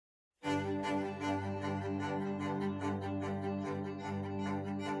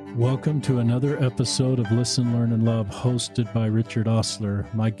Welcome to another episode of Listen, Learn, and Love, hosted by Richard Osler.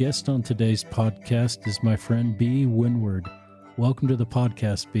 My guest on today's podcast is my friend B. Winward. Welcome to the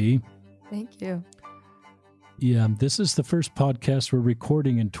podcast, B. Thank you. Yeah, this is the first podcast we're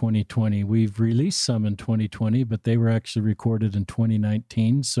recording in 2020. We've released some in 2020, but they were actually recorded in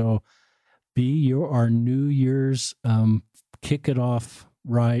 2019. So, B, you're our New Year's kick it off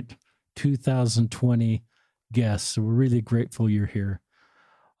right 2020 guest. So we're really grateful you're here.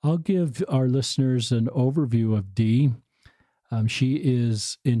 I'll give our listeners an overview of Dee. She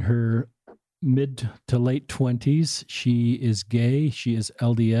is in her mid to late 20s. She is gay. She is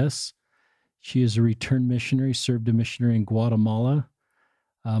LDS. She is a returned missionary, served a missionary in Guatemala.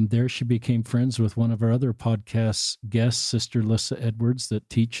 There she became friends with one of our other podcast guests, Sister Lissa Edwards, that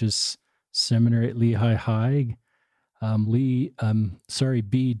teaches seminary at Lehigh High.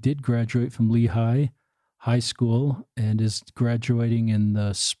 B did graduate from Lehigh High School and is graduating in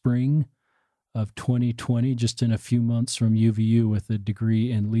the spring of 2020, just in a few months from UVU with a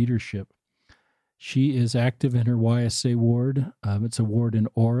degree in leadership. She is active in her YSA ward. It's a ward in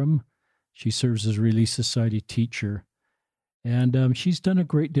Orem. She serves as a Relief Society teacher. And she's done a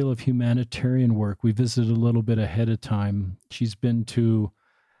great deal of humanitarian work. We visited a little bit ahead of time. She's been to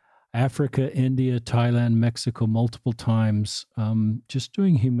Africa, India, Thailand, Mexico multiple times, just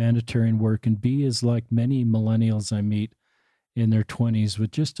doing humanitarian work. And B is like many millennials I meet in their 20s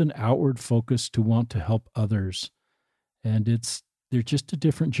with just an outward focus to want to help others. And they're just a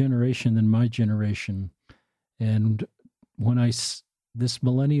different generation than my generation. And this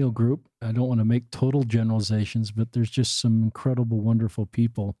millennial group, I don't want to make total generalizations, but there's just some incredible, wonderful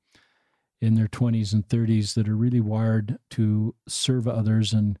people in their 20s and 30s that are really wired to serve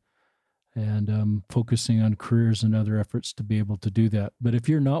others and focusing on careers and other efforts to be able to do that. But if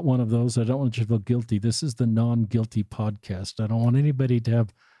you're not one of those, I don't want you to feel guilty. This is the non-guilty podcast. I don't want anybody to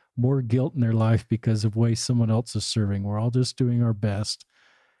have more guilt in their life because of way someone else is serving. We're all just doing our best.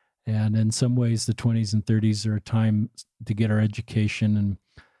 And in some ways, the 20s and 30s are a time to get our education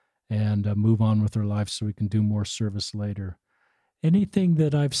and move on with our lives so we can do more service later. Anything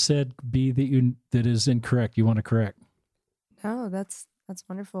that I've said, B, that is incorrect, you want to correct? No, that's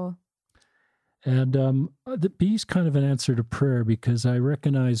wonderful. And the B's kind of an answer to prayer because I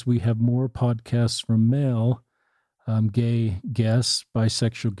recognize we have more podcasts from male gay guests,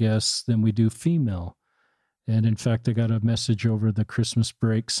 bisexual guests, than we do female. And in fact, I got a message over the Christmas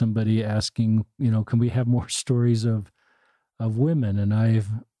break, somebody asking, can we have more stories of women? And I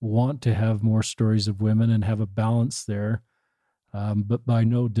want to have more stories of women and have a balance there. But by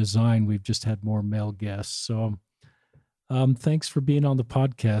no design, we've just had more male guests. So thanks for being on the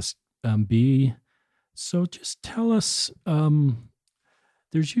podcast. B. So just tell us,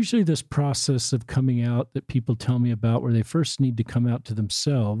 there's usually this process of coming out that people tell me about where they first need to come out to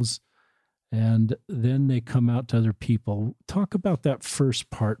themselves and then they come out to other people. Talk about that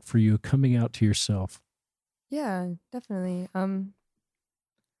first part for you, coming out to yourself. Yeah, definitely. I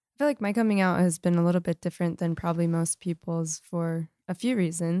feel like my coming out has been a little bit different than probably most people's for a few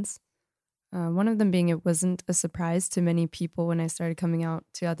reasons. One of them being it wasn't a surprise to many people when I started coming out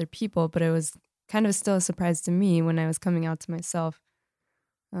to other people, but it was kind of still a surprise to me when I was coming out to myself.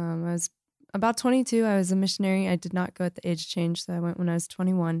 I was about 22. I was a missionary. I did not go at the age change, so I went when I was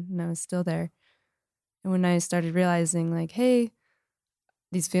 21, and I was still there. And when I started realizing, like, hey,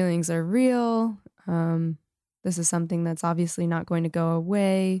 these feelings are real. This is something that's obviously not going to go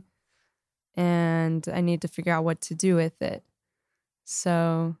away, and I need to figure out what to do with it.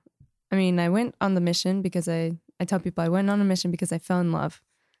 So I went on the mission because I tell people I went on a mission because I fell in love.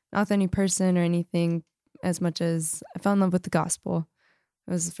 Not with any person or anything as much as I fell in love with the gospel.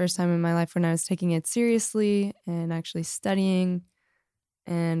 It was the first time in my life when I was taking it seriously and actually studying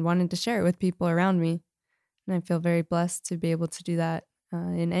and wanted to share it with people around me. And I feel very blessed to be able to do that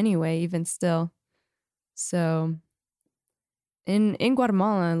in any way, even still. So in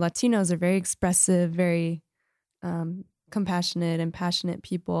Guatemala, Latinos are very expressive, very compassionate and passionate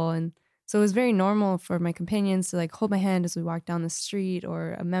people. And so it was very normal for my companions to like hold my hand as we walked down the street,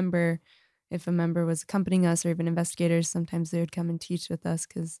 or if a member was accompanying us, or even investigators, sometimes they would come and teach with us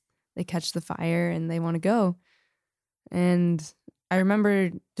because they catch the fire and they want to go. And I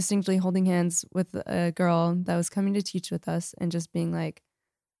remember distinctly holding hands with a girl that was coming to teach with us and just being like,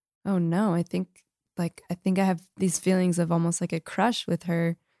 oh no, I think I have these feelings of almost like a crush with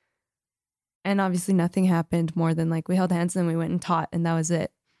her. And obviously nothing happened more than like we held hands and we went and taught, and that was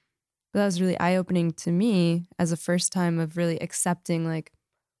it. But that was really eye-opening to me as a first time of really accepting, like,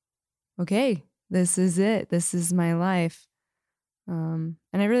 okay, this is it. This is my life. And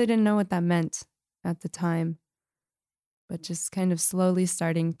I really didn't know what that meant at the time. but just kind of slowly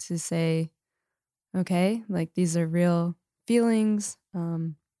starting to say, okay, like these are real feelings,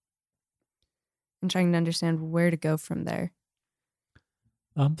 and trying to understand where to go from there.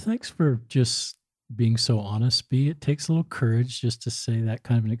 Thanks for just being so honest, B. It takes a little courage just to say that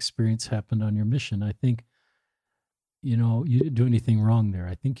kind of an experience happened on your mission. I think, you didn't do anything wrong there.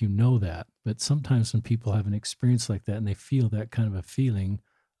 I think you know that. But sometimes when people have an experience like that and they feel that kind of a feeling,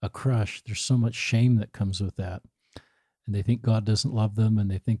 a crush, there's so much shame that comes with that. And they think God doesn't love them and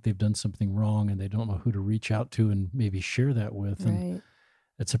they think they've done something wrong and they don't know who to reach out to and maybe share that with. And Right.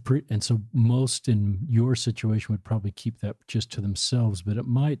 and so most in your situation would probably keep that just to themselves, but it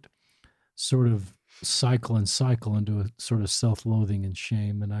might sort of cycle and cycle into a sort of self-loathing and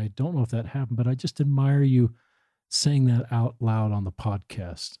shame. And I don't know if that happened, but I just admire you saying that out loud on the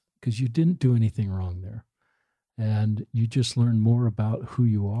podcast because you didn't do anything wrong there. And you just learned more about who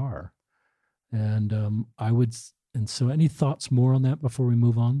you are. And and so any thoughts more on that before we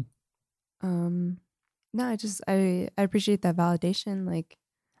move on? Um, no, I appreciate that validation. Like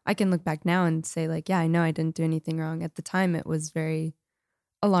I can look back now and say like, yeah, I know I didn't do anything wrong. At the time it was very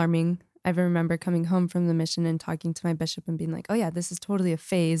alarming. I remember coming home from the mission and talking to my bishop and being like, oh yeah, this is totally a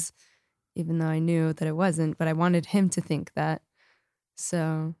phase, even though I knew that it wasn't, but I wanted him to think that.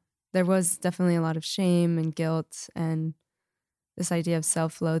 So there was definitely a lot of shame and guilt and this idea of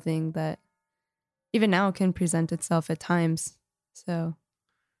self-loathing that even now can present itself at times. So,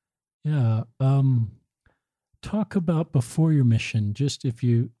 Yeah. Talk about before your mission, just if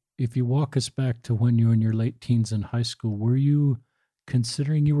you walk us back to when you were in your late teens in high school, were you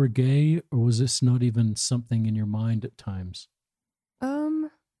considering you were gay or was this not even something in your mind at times?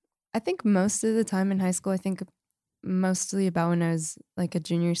 um, I think most of the time in high school, I think mostly about when I was like a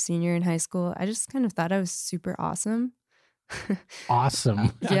junior, senior in high school, I just kind of thought I was super awesome. Awesome. I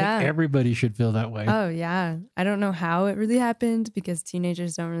think Yeah. everybody should feel that way. Oh, yeah. I don't know how it really happened because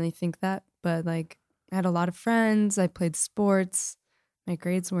teenagers don't really think that, but like I had a lot of friends. I played sports. My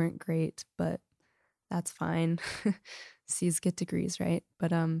grades weren't great, but that's fine. C's get degrees, right?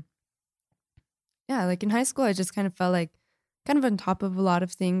 But yeah, like in high school I just kind of felt like kind of on top of a lot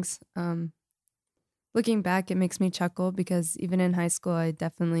of things. Looking back, it makes me chuckle because even in high school I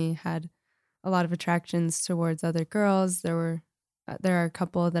definitely had a lot of attractions towards other girls. There are a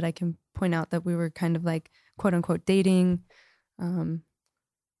couple that I can point out that we were kind of like quote unquote dating. Um,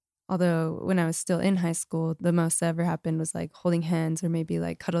 although when I was still in high school, the most that ever happened was like holding hands or maybe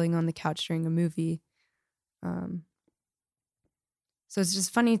like cuddling on the couch during a movie. Um, so it's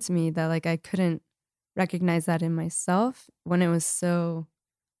just funny to me that like I couldn't recognize that in myself when it was so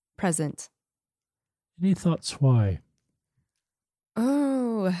present. Any thoughts why?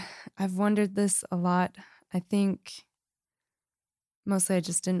 Oh, I've wondered this a lot. I think mostly I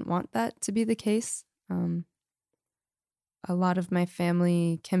just didn't want that to be the case. A lot of my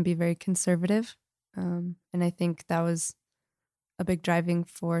family can be very conservative. And I think that was a big driving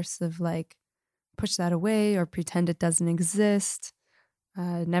force of like push that away or pretend it doesn't exist.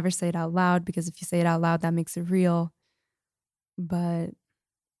 Never say it out loud because if you say it out loud, that makes it real. But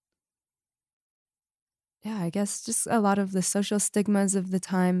yeah, I guess just a lot of the social stigmas of the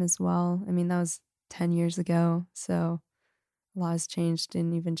time as well. I mean, that was 10 years ago. So a lot has changed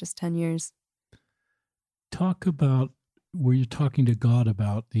in even just 10 years. Talk about were you talking to God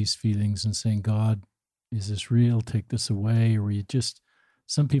about these feelings and saying, God, is this real? Take this away. Or were you just,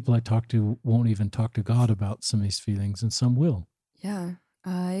 some people I talk to won't even talk to God about some of these feelings and some will. Yeah,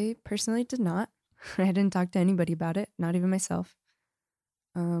 I personally did not. I didn't talk to anybody about it, not even myself.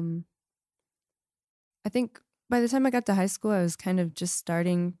 Um, I think by the time I got to high school, I was kind of just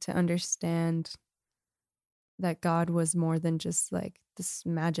starting to understand that God was more than just like this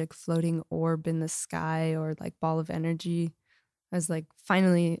magic floating orb in the sky or like ball of energy. I was like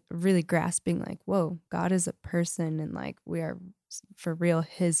finally really grasping like, whoa, God is a person and like we are for real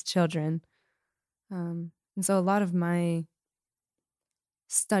his children. And so a lot of my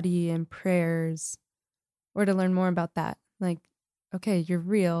study and prayers were to learn more about that. Like, okay, you're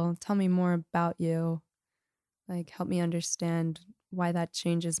real. Tell me more about you. Like, help me understand why that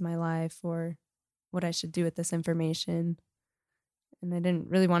changes my life or what I should do with this information. And I didn't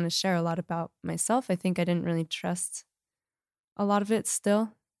really want to share a lot about myself. I think I didn't really trust a lot of it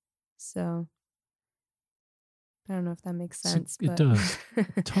still. So I don't know if that makes So sense, it but does.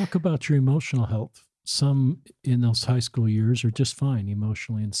 Talk about your emotional health. Some in those high school years are just fine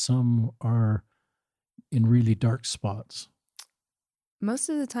emotionally, and some are in really dark spots. most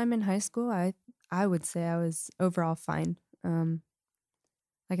of the time in high school, I would say I was overall fine.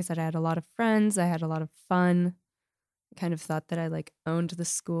 Like I said, I had a lot of friends. I had a lot of fun. I kind of thought that I like owned the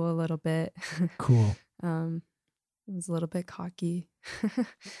school a little bit. Cool. um, was a little bit cocky. I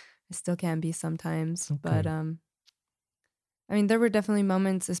still can be sometimes, but Okay. I mean, there were definitely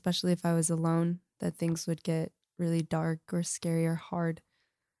moments, especially if I was alone, that things would get really dark or scary or hard.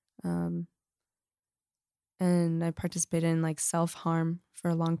 Um, and I participated in like self harm for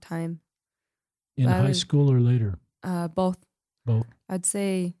a long time. In But I high was school or later? both. Both. I'd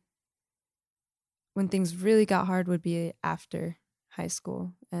say when things really got hard would be after high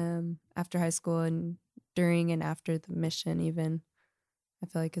school. After high school and during and after the mission, even I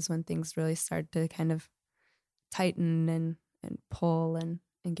feel like is when things really start to kind of tighten and pull and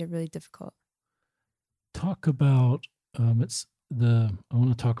get really difficult. Talk about it's the I want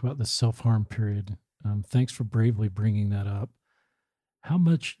to talk about the self-harm period. Thanks for bravely bringing that up.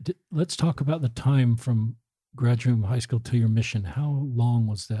 Let's talk about the time from graduating from high school to your mission. How long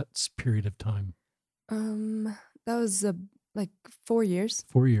was that period of time? That was like 4 years,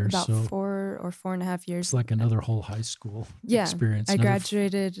 4 years. about So 4 or 4.5 years. it's like another whole high school Yeah, experience. I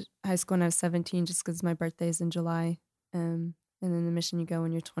graduated high school when I was 17, just because my birthday is in July. And then the mission you go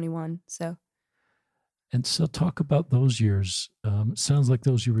when you're 21. So, And so talk about those years. It sounds like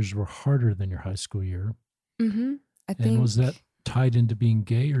those years were harder than your high school year. I And was that think, tied into being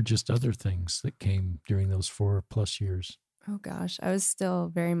gay or just other things that came during those 4+ years? oh gosh, I was still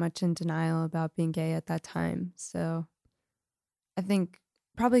very much in denial about being gay at that time. So I think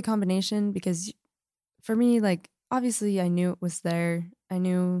probably a combination, because for me, like, obviously I knew it was there. I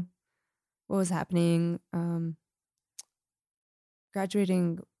knew what was happening.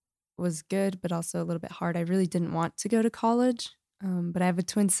 Graduating was good, but also a little bit hard. I really didn't want to go to college, but I have a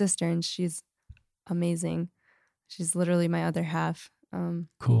twin sister and she's amazing. She's literally my other half.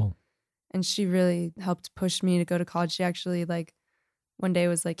 Cool. And she really helped push me to go to college. She actually, like, one day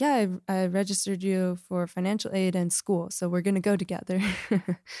was like, yeah, I registered you for financial aid and school, so we're going to go together.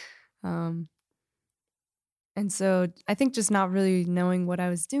 um, and so I think just not really knowing what I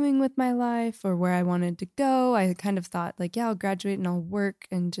was doing with my life or where I wanted to go, I kind of thought, like, yeah, I'll graduate and I'll work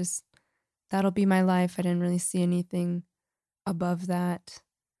and just that'll be my life. I didn't really see anything above that.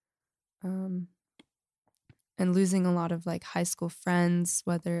 Um, and losing a lot of like high school friends,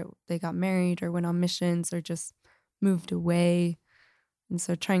 whether they got married or went on missions or just moved away. And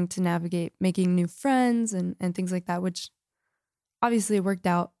so trying to navigate making new friends and things like that, which obviously worked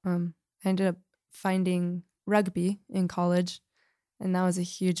out. I ended up finding rugby in college, and that was a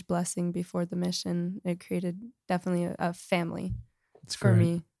huge blessing before the mission. It created definitely a family That's for great.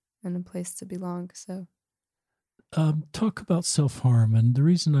 me and a place to belong. So, Talk about self harm. And the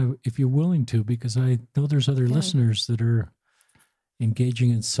reason if you're willing to, because I know there's other yeah. listeners that are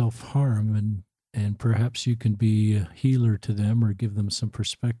engaging in self harm, and perhaps you can be a healer to them or give them some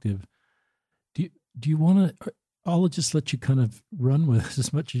perspective. Do you, do you want to? I'll just let you kind of run with this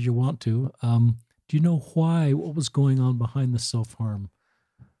as much as you want to. Do you know why? What was going on behind the self harm?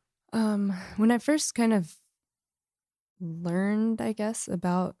 When I first kind of learned, I guess,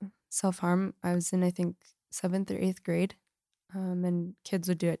 about self harm, I was in, I think, seventh or eighth grade. And kids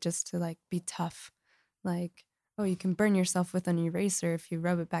would do it just to like be tough. Like, oh, you can burn yourself with an eraser if you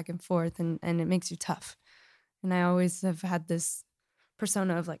rub it back and forth, and it makes you tough. And I always have had this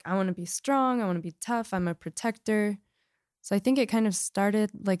persona of like, I want to be strong, I want to be tough, I'm a protector. So I think it kind of started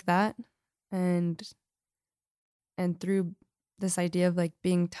like that. And through this idea of like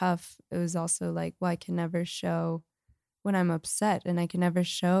being tough, it was also like, well, I can never show when I'm upset, and I can never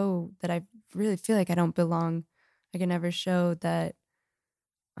show that I really feel like I don't belong. I can never show that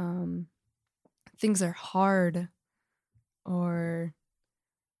um, things are hard, or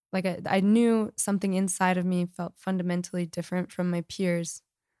like I knew something inside of me felt fundamentally different from my peers.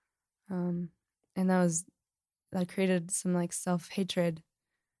 Um, and that created some like self hatred.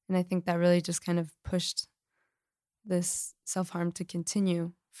 And I think that really just kind of pushed this self harm to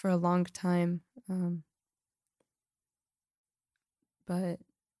continue for a long time. But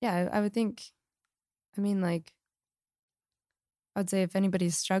yeah, I would think, I mean, like, I would say if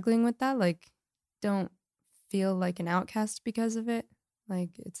anybody's struggling with that, like, don't feel like an outcast because of it. Like,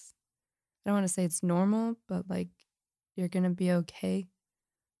 I don't want to say it's normal, but like, you're going to be okay.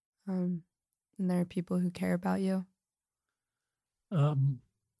 Um, and there are people who care about you. Um,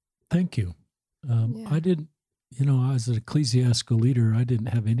 Thank you. Yeah. I didn't, as an ecclesiastical leader, I didn't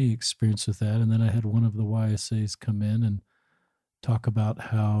have any experience with that. And then I had one of the YSAs come in and talk about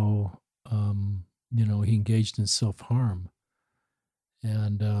how, he engaged in self harm,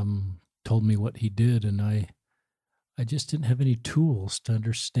 and told me what he did. And I just didn't have any tools to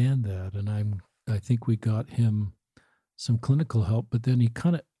understand that. And I think we got him some clinical help, but then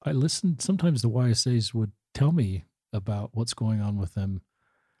I listened. Sometimes the YSAs would tell me about what's going on with them.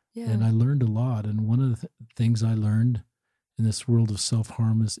 Yeah. And I learned a lot. And one of the things I learned in this world of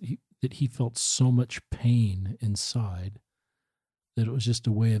self-harm is that he felt so much pain inside that it was just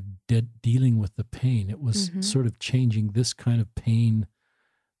a way of dealing with the pain. It was Mm-hmm. sort of changing this kind of pain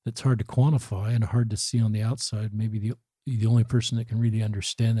that's hard to quantify and hard to see on the outside. Maybe the only person that can really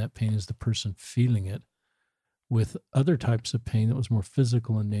understand that pain is the person feeling it, with other types of pain that was more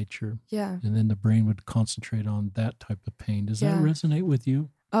physical in nature. Yeah. And then the brain would concentrate on that type of pain. Does that Yeah. resonate with you?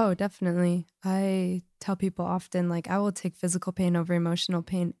 Oh, definitely. I tell people often, like, I will take physical pain over emotional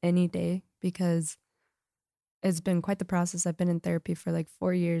pain any day because it's been quite the process. I've been in therapy for like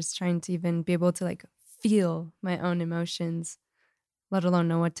 4 years trying to even be able to like feel my own emotions, let alone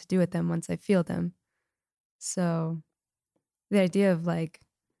know what to do with them once I feel them. So the idea of like,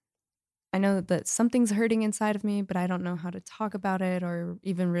 I know that something's hurting inside of me, but I don't know how to talk about it or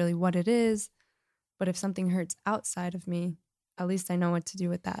even really what it is. But if something hurts outside of me, at least I know what to do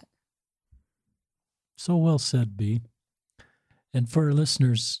with that. So well said, B. And for our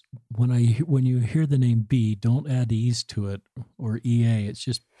listeners, when you hear the name B, don't add E's to it or EA. It's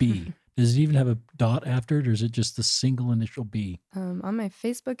just B. Does it even have a dot after it, or is it just the single initial B? On my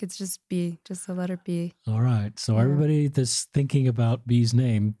Facebook, it's just B, just the letter B. All right. So Yeah. everybody that's thinking about B's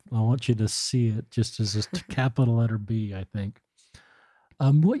name, I want you to see it just as a capital letter B, I think.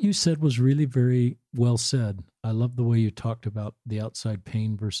 What you said was really very well said. I love the way you talked about the outside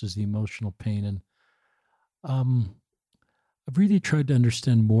pain versus the emotional pain. And I've really tried to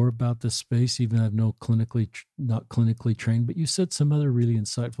understand more about this space, even though I'm not clinically trained. But you said some other really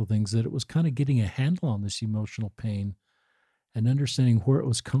insightful things, that it was kind of getting a handle on this emotional pain and understanding where it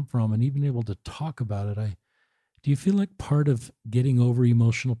was come from, and even able to talk about it. Do you feel like part of getting over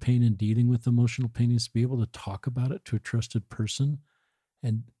emotional pain and dealing with emotional pain is to be able to talk about it to a trusted person,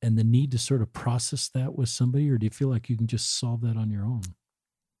 and the need to sort of process that with somebody, or do you feel like you can just solve that on your own?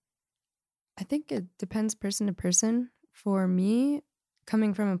 I think it depends person to person. For me,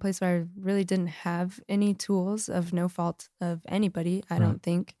 coming from a place where I really didn't have any tools of no fault of anybody, I Right. don't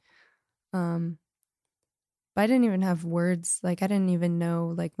think. But I didn't even have words. Like I didn't even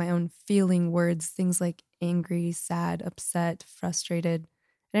know like my own feeling words, things like angry, sad, upset, frustrated.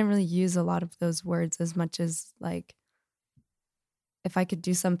 I didn't really use a lot of those words as much as like if I could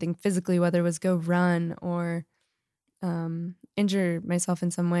do something physically, whether it was go run or injure myself in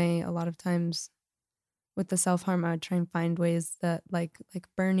some way. A lot of times with the self-harm, I would try and find ways that like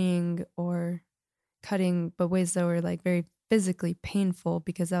burning or cutting, but ways that were like very physically painful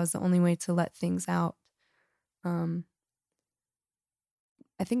because that was the only way to let things out. I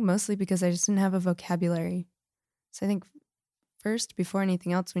think mostly because I just didn't have a vocabulary. So I think first, before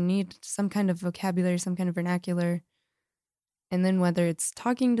anything else, we need some kind of vocabulary, some kind of vernacular. And then whether it's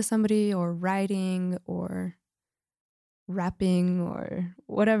talking to somebody or writing or rapping or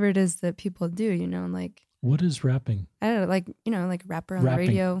whatever it is that people do, like What is rapping? I don't know, like rapper on the Rapping.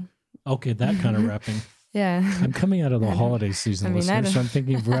 radio. Okay, that kind of rapping. Yeah. I'm coming out of the holiday season, listeners, so I'm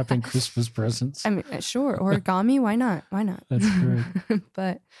thinking of wrapping Christmas presents. I mean, sure. Origami. Why not? Why not? That's great.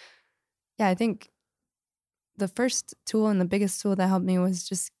 But yeah, I think the first tool and the biggest tool that helped me was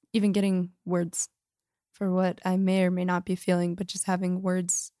just even getting words for what I may or may not be feeling, but just having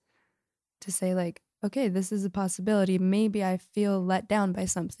words to say like, okay, this is a possibility. Maybe I feel let down by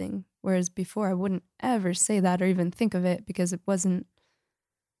something. Whereas before I wouldn't ever say that or even think of it because it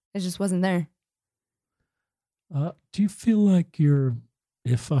just wasn't there. Do you feel like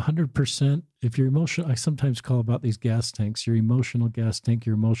if 100%, if you're emotional, I sometimes call about these gas tanks, your emotional gas tank,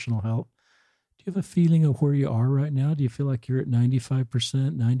 your emotional health. Do you have a feeling of where you are right now? Do you feel like you're at 95%,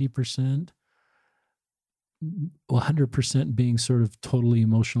 90%, 100% being sort of totally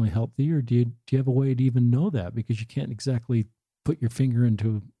emotionally healthy? Or do you have a way to even know that? Because you can't exactly put your finger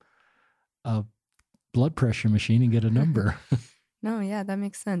into a blood pressure machine and get a number. No, yeah, that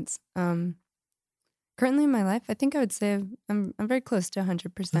makes sense. Currently in my life, I think I would say I'm very close to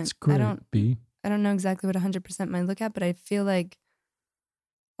 100%. That's great, B. I don't know exactly what 100% might look at, but I feel like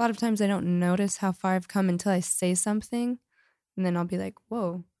a lot of times I don't notice how far I've come until I say something, and then I'll be like,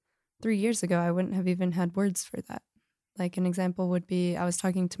 whoa, 3 years ago, I wouldn't have even had words for that. Like an example would be I was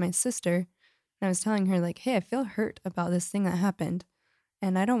talking to my sister, and I was telling her like, hey, I feel hurt about this thing that happened,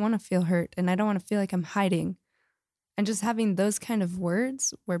 and I don't want to feel hurt, and I don't want to feel like I'm hiding. And just having those kind of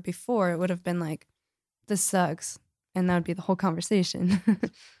words where before it would have been like, this sucks. And that would be the whole conversation.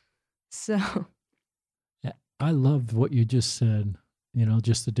 So Yeah, I loved what you just said.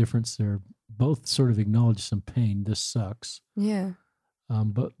 Just the difference there. Both sort of acknowledge some pain. This sucks. yeah.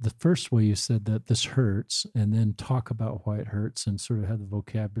 But the first way you said that this hurts, and then talk about why it hurts, and sort of have the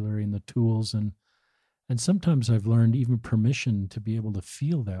vocabulary and the tools, and And sometimes I've learned even permission to be able to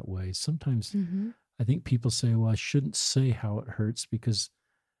feel that way. Sometimes I think people say, well, I shouldn't say how it hurts because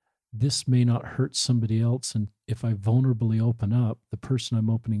this may not hurt somebody else. And if I vulnerably open up, the person I'm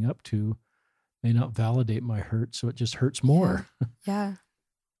opening up to may not validate my hurt. So it just hurts more. Yeah.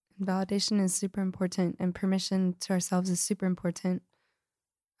 Validation is super important, and permission to ourselves is super important.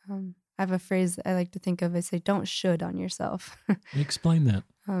 I have a phrase that I like to think of. I say, don't should on yourself. Explain that.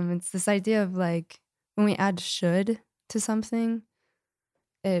 It's this idea of like when we add should to something,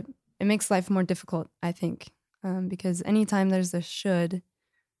 it makes life more difficult, I think, because anytime there's a should,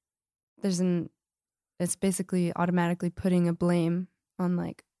 it's basically automatically putting a blame on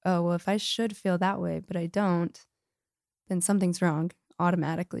like, oh, well, if I should feel that way, but I don't, then something's wrong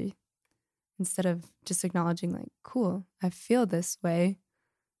automatically. Instead of just acknowledging like, cool, I feel this way.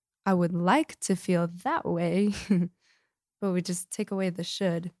 I would like to feel that way, but we just take away the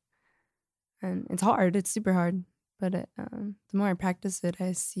should. And it's hard. It's super hard. But the more I practice it,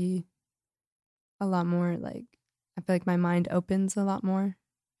 I see a lot more. Like, I feel like my mind opens a lot more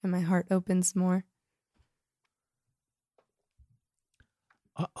and my heart opens more.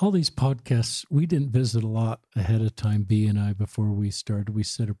 All these podcasts, we didn't visit a lot ahead of time, B and I, before we started. We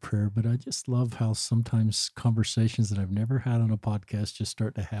said a prayer, but I just love how sometimes conversations that I've never had on a podcast just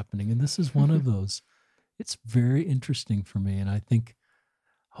start to happening. And this is one of those. It's very interesting for me. And I think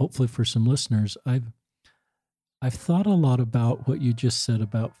hopefully for some listeners, I've thought a lot about what you just said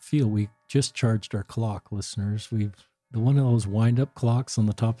about feel. We just charged our clock, listeners. The one of those wind-up clocks on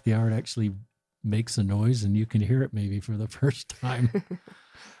the top of the hour, it actually makes a noise, and you can hear it maybe for the first time.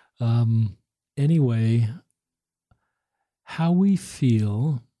 Anyway, how we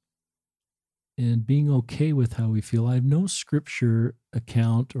feel and being okay with how we feel. I have no scripture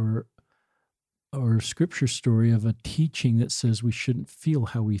account or scripture story of a teaching that says we shouldn't feel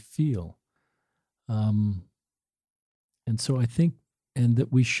how we feel. And so I think, and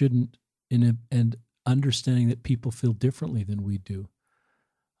that we shouldn't, and understanding that people feel differently than we do.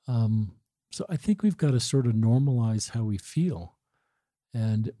 So I think we've got to sort of normalize how we feel.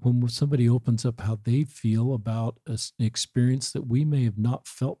 And when somebody opens up how they feel about an experience that we may have not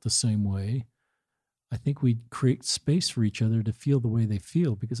felt the same way, I think we create space for each other to feel the way they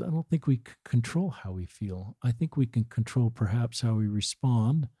feel, because I don't think we can control how we feel. I think we can control perhaps how we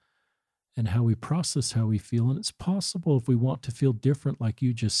respond and how we process how we feel. And it's possible, if we want to feel different, like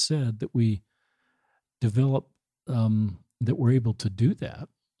you just said, that we develop, that we're able to do that.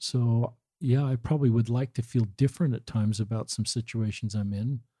 So yeah, I probably would like to feel different at times about some situations I'm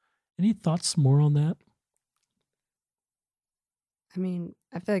in. Any thoughts more on that? I mean,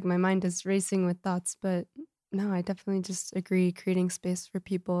 I feel like my mind is racing with thoughts, but no, I definitely just agree. Creating space for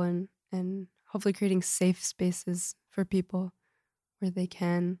people and hopefully creating safe spaces for people where they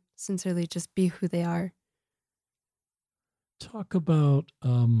can sincerely just be who they are. Talk about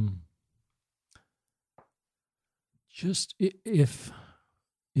just if,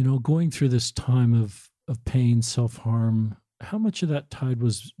 going through this time of pain, self-harm, how much of that tied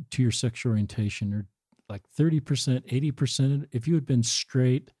was to your sexual orientation, or like 30%, 80%? If you had been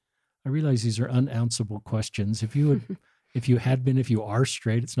straight, I realize these are unanswerable questions. If you are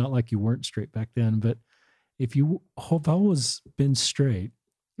straight, it's not like you weren't straight back then, but if you have always been straight,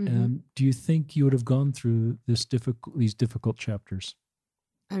 do you think you would have gone through these difficult chapters?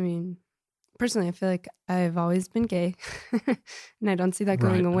 I mean, personally, I feel like I've always been gay, and I don't see that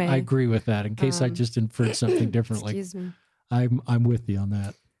going away. I agree with that. In case I just inferred something different, excuse me. I'm with you on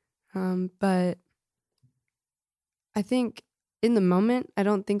that. But I think in the moment, I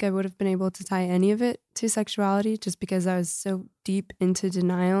don't think I would have been able to tie any of it to sexuality, just because I was so deep into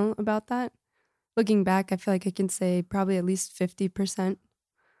denial about that. Looking back, I feel like I can say probably at least 50%.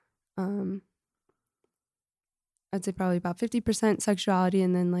 I'd say probably about 50% sexuality,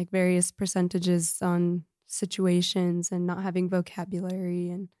 and then like various percentages on situations and not having vocabulary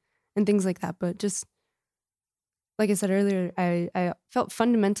and things like that. But just like I said earlier, I felt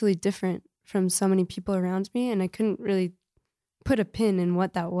fundamentally different from so many people around me, and I couldn't really put a pin in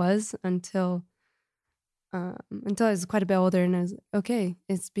what that was until I was quite a bit older, and I was okay,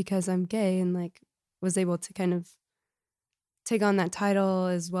 it's because I'm gay, and like was able to kind of take on that title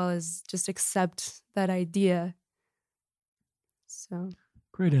as well as just accept that idea. So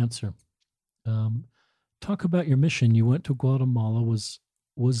great answer. Talk about your mission. You went to Guatemala,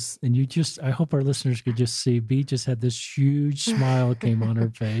 and you just, I hope our listeners could just see, B just had this huge smile came on her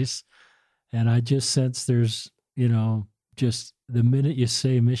face. And I just sense there's, just the minute you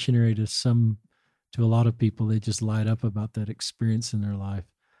say missionary to a lot of people, they just light up about that experience in their life.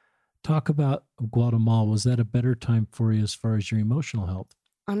 Talk about Guatemala. Was that a better time for you as far as your emotional health?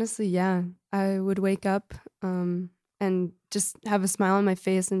 Honestly, yeah. I would wake up and just have a smile on my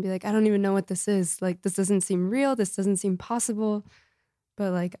face and be like, I don't even know what this is. Like, this doesn't seem real. This doesn't seem possible.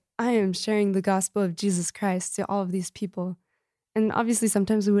 But like, I am sharing the gospel of Jesus Christ to all of these people. And obviously,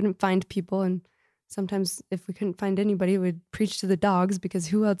 sometimes we wouldn't find people. And sometimes, if we couldn't find anybody, we'd preach to the dogs because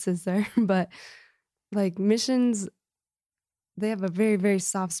who else is there? But like, missions, they have a very, very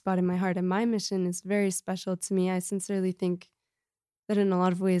soft spot in my heart. And my mission is very special to me. I sincerely think that in a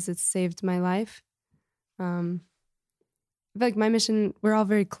lot of ways it's saved my life. Um, I feel like my mission, we're all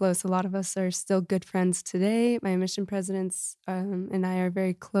very close. A lot of us are still good friends today. My mission presidents and I are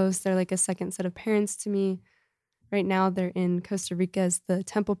very close. They're like a second set of parents to me. Right now, they're in Costa Rica as the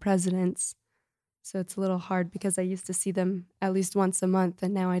temple presidents. So it's a little hard because I used to see them at least once a month,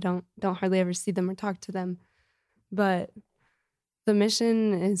 and now I don't hardly ever see them or talk to them. But the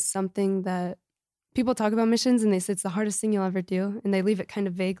mission is something that people talk about missions and they say it's the hardest thing you'll ever do, and they leave it kind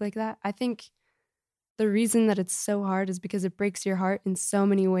of vague like that. I think the reason that it's so hard is because it breaks your heart in so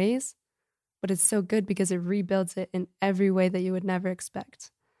many ways, but it's so good because it rebuilds it in every way that you would never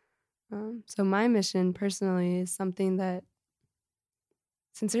expect. So my mission personally is something that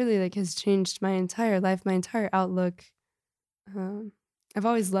sincerely like has changed my entire life, my entire outlook. Um, I've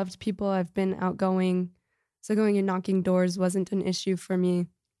always loved people. I've been outgoing, so going and knocking doors wasn't an issue for me.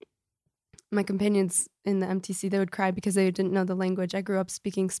 My companions in the MTC, they would cry because they didn't know the language. I grew up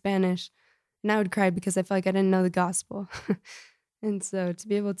speaking Spanish, and I would cry because I felt like I didn't know the gospel. And so to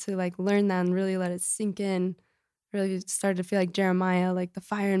be able to like learn that and really let it sink in, really started to feel like Jeremiah, like the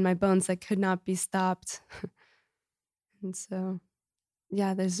fire in my bones that could not be stopped. And so,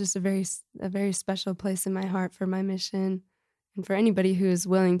 yeah, there's just a very special place in my heart for my mission and for anybody who is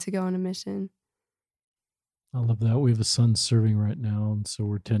willing to go on a mission. I love that. We have a son serving right now, and so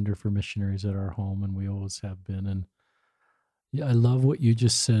we're tender for missionaries at our home, and we always have been. And yeah, I love what you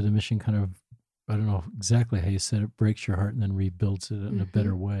just said. A mission kind of, I don't know exactly how you said it, breaks your heart and then rebuilds it in a Hmm.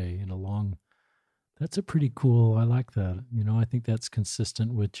 better way in a long. That's a pretty cool. I like that. I think that's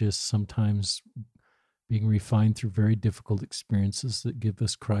consistent with just sometimes being refined through very difficult experiences that give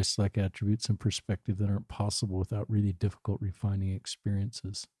us Christ-like attributes and perspective that aren't possible without really difficult refining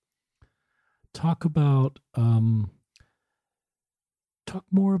experiences. Talk about talk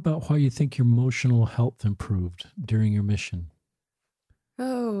more about why you think your emotional health improved during your mission.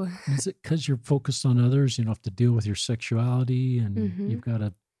 Oh, Is it because you're focused on others? You don't have to deal with your sexuality, and hmm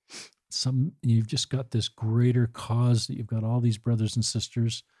you've just got this greater cause that you've got all these brothers and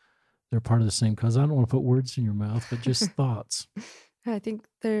sisters. They're part of the same cause. I don't want to put words in your mouth, but just thoughts. I think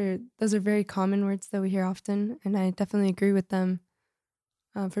those are very common words that we hear often, and I definitely agree with them.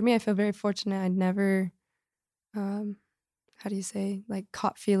 For me, I feel very fortunate. I'd never, um, how do you say, like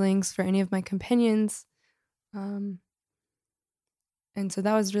caught feelings for any of my companions. Um, and so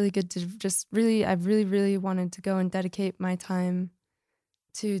that was really good to just really, I really, really wanted to go and dedicate my time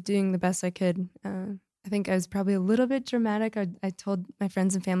to doing the best I could. I think I was probably a little bit dramatic. I told my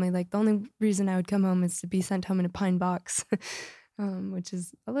friends and family, like, the only reason I would come home is to be sent home in a pine box, which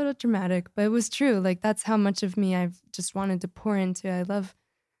is a little dramatic, but it was true. Like, that's how much of me I've just wanted to pour into. I love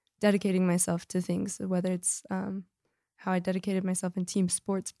dedicating myself to things, whether it's how I dedicated myself in team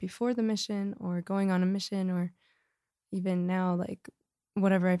sports before the mission or going on a mission, or even now, like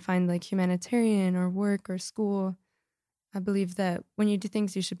whatever I find like humanitarian or work or school. I believe that when you do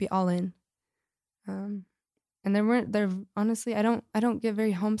things, you should be all in. Um, and there honestly, I don't get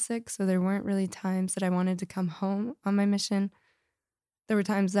very homesick, so there weren't really times that I wanted to come home on my mission. There were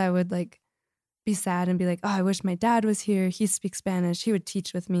times that I would like be sad and be like, "Oh, I wish my dad was here. He speaks Spanish. He would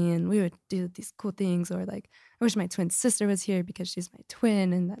teach with me and we would do these cool things." Or like, "I wish my twin sister was here because she's my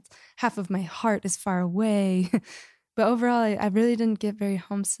twin and that's half of my heart is far away." But overall, I really didn't get very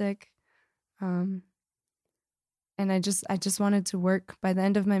homesick. Um, and I just wanted to work. By the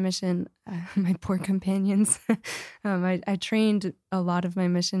end of my mission, my poor companions, I trained a lot of my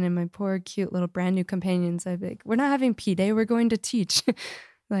mission, and my poor cute little brand new companions, I'd be like, we're not having P day, we're going to teach.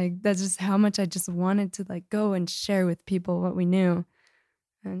 Like, that's just how much I just wanted to like go and share with people what we knew.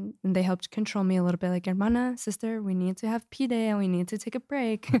 And they helped control me a little bit, like, hermana, sister, we need to have P day and we need to take a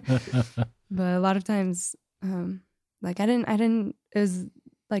break. But a lot of times, like I didn't, it was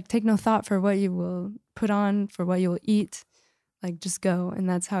like, take no thought for what you will put on, for what you will eat, like just go. And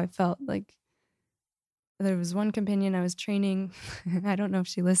that's how I felt. Like, there was one companion I was training. I don't know if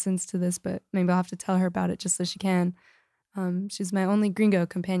she listens to this, but maybe I'll have to tell her about it just so she can. She's my only gringo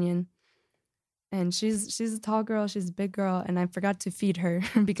companion. And she's a tall girl, she's a big girl, and I forgot to feed her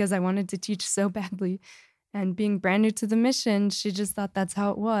because I wanted to teach so badly. And being brand new to the mission, she just thought that's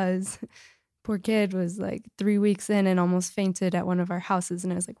how it was. poor kid was like 3 weeks in and almost fainted at one of our houses.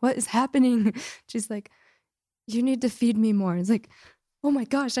 And I was like, what is happening? She's like, you need to feed me more. It's like, oh my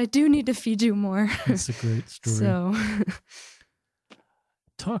gosh, I do need to feed you more. That's a great story. So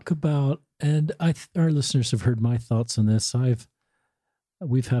talk about, and our listeners have heard my thoughts on this.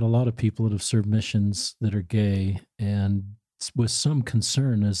 We've had a lot of people that have served missions that are gay, and with some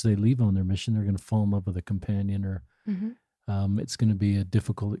concern as they leave on their mission, they're going to fall in love with a companion, or it's going to be a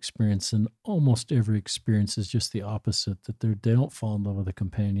difficult experience. And almost every experience is just the opposite, that they don't fall in love with a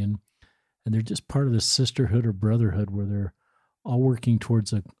companion, and they're just part of this sisterhood or brotherhood where they're all working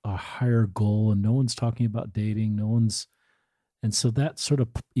towards a higher goal, and no one's talking about dating. And so that sort of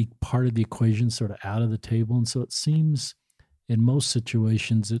part of the equation sort of out of the table. And so it seems in most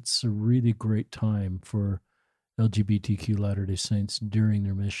situations, it's a really great time for LGBTQ Latter-day Saints during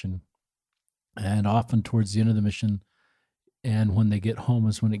their mission. And often towards the end of the mission, and when they get home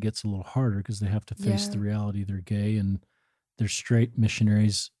is when it gets a little harder, because they have to face the reality they're gay, and they're straight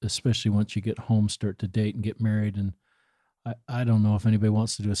missionaries, especially once you get home, start to date and get married. And I don't know if anybody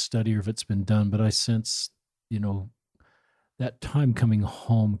wants to do a study or if it's been done, but I sense, that time coming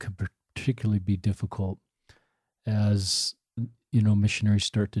home could particularly be difficult as, missionaries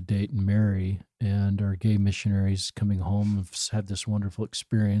start to date and marry, and our gay missionaries coming home have had this wonderful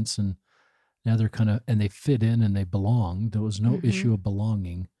experience, and now they're and they fit in and they belong. There was no issue of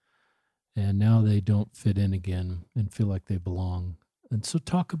belonging, and now they don't fit in again and feel like they belong. And so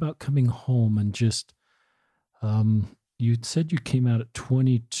talk about coming home and just, you said you came out at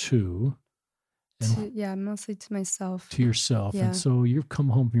 22. Mostly to myself. To yourself. Yeah. And so you've come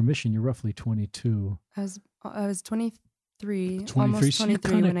home from your mission, you're roughly 22. I was 23, almost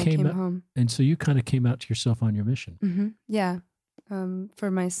 23 when I came home. And so you kind of came out to yourself on your mission. Yeah. For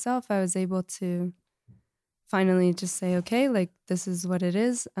myself, I was able to finally just say, okay, like, this is what it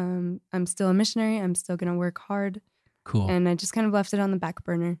is. I'm still a missionary. I'm still going to work hard. Cool. And I just kind of left it on the back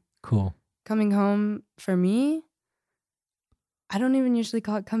burner. Cool. Coming home for me, I don't even usually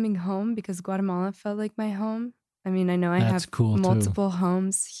call it coming home, because Guatemala felt like my home. I mean, I know I have multiple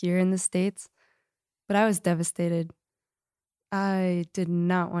homes here in the States, but I was devastated. I did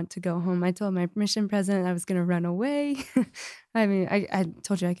not want to go home. I told my mission president I was going to run away. I mean, I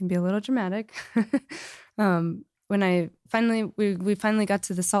told you I can be a little dramatic. When we finally got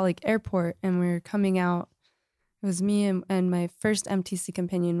to the Salt Lake airport and we were coming out, it was me and my first MTC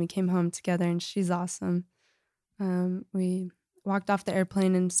companion. We came home together, and she's awesome. We walked off the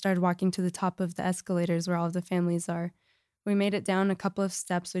airplane and started walking to the top of the escalators where all of the families are. We made it down a couple of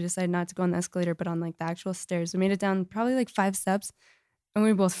steps. We decided not to go on the escalator, but on like the actual stairs. We made it down probably like 5 steps, and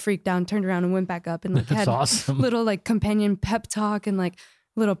we both freaked out and turned around and went back up, and like had awesome. Little like companion pep talk and like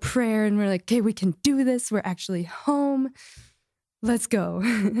little prayer. And we're like, okay, we can do this. We're actually home. Let's go.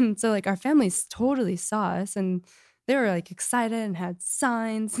 And so like our families totally saw us, and they were like excited and had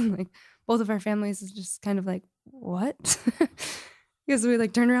signs, and like both of our families is just kind of like, what? Because we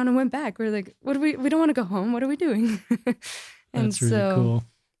like turned around and went back. We're like, what do we don't want to go home. What are we doing? And that's really cool.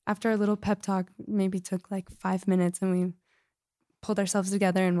 After our little pep talk, maybe took like 5 minutes, and we pulled ourselves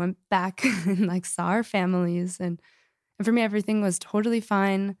together and went back and like saw our families. And for me, everything was totally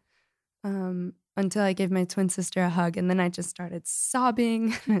fine until I gave my twin sister a hug. And then I just started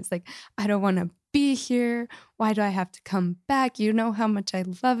sobbing. And it's like, I don't want to be here. Why do I have to come back? You know how much I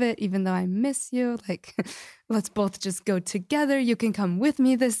love it, even though I miss you. Like, let's both just go together. You can come with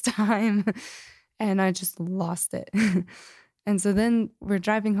me this time. And I just lost it. And so then we're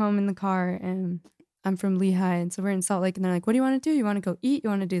driving home in the car, and I'm from Lehigh. And so we're in Salt Lake, and they're like, what do you want to do? You want to go eat? You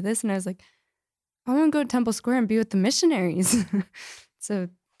want to do this? And I was like, I want to go to Temple Square and be with the missionaries. So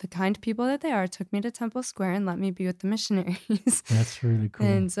the kind people that they are took me to Temple Square and let me be with the missionaries. That's really cool.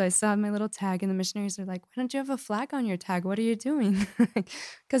 And so I saw my little tag, and the missionaries are like, why don't you have a flag on your tag? What are you doing?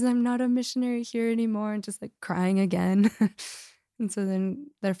 Because I'm not a missionary here anymore, and just like crying again. And so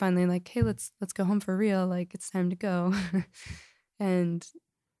then they're finally like, hey, let's go home for real. Like, it's time to go. And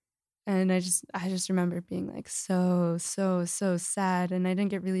I just remember being like so sad. And I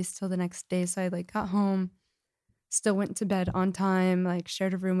didn't get released till the next day. So I like got home, still went to bed on time, like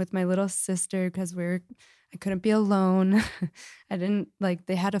shared a room with my little sister because I couldn't be alone. I didn't like,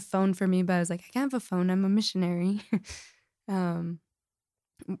 they had a phone for me, but I was like, I can't have a phone. I'm a missionary. I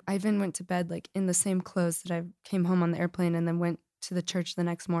even went to bed like in the same clothes that I came home on the airplane, and then went to the church the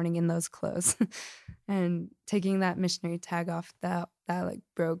next morning in those clothes. And taking that missionary tag off, that like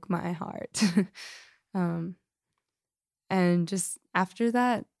broke my heart. And just after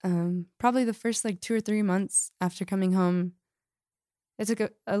that, probably the first like 2 or 3 months after coming home, it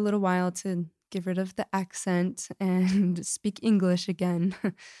took a little while to get rid of the accent and speak English again.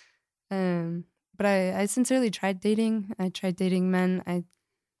 But I sincerely tried dating. I tried dating men. I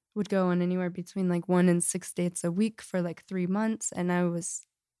would go on anywhere between like 1 and 6 dates a week for like 3 months. And I was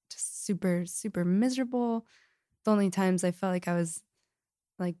just super, super miserable. The only times I felt like I was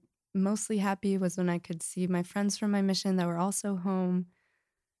like mostly happy was when I could see my friends from my mission that were also home.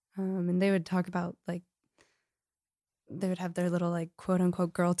 And they would talk about like, they would have their little like quote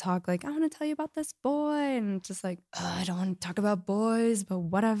unquote girl talk, like, I want to tell you about this boy. And just like, I don't want to talk about boys, but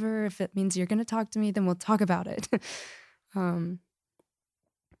whatever. If it means you're going to talk to me, then we'll talk about it. um,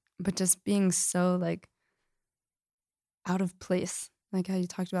 but just being so like out of place, like how you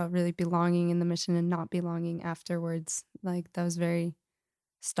talked about really belonging in the mission and not belonging afterwards. Like that was very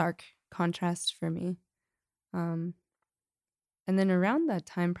stark contrast for me. Um, and then around that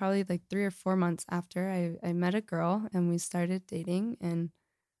time, probably like 3 or 4 months after, I met a girl and we started dating, and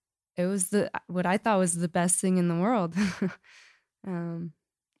it was the what I thought was the best thing in the world. um,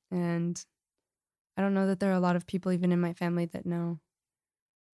 and I don't know that there are a lot of people even in my family that know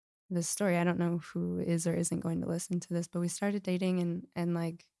this story. I don't know who is or isn't going to listen to this, but we started dating, and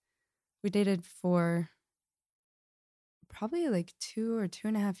like we dated for probably like 2 or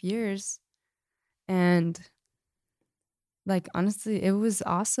 2.5 years. And like honestly, it was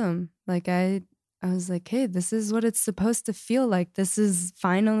awesome. Like I was like, hey, this is what it's supposed to feel like. This is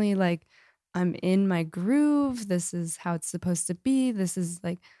finally like I'm in my groove. This is how it's supposed to be. This is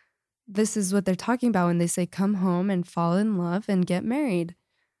what they're talking about when they say come home and fall in love and get married.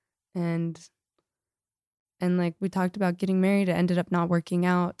 And like we talked about getting married, it ended up not working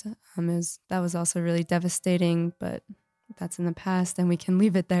out. That was also really devastating, but that's in the past and we can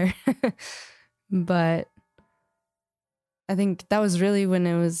leave it there. But I think that was really when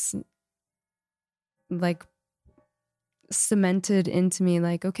it was like cemented into me,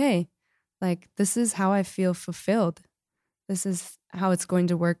 like, okay, like this is how I feel fulfilled. This is how it's going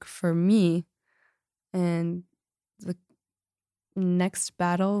to work for me. And the next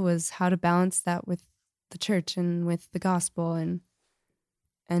battle was how to balance that with the church and with the gospel. And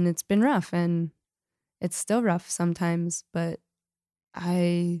it's been rough, and it's still rough sometimes, but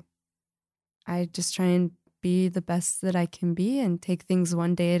I I just try and be the best that I can be and take things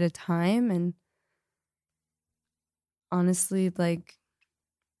one day at a time. And honestly, like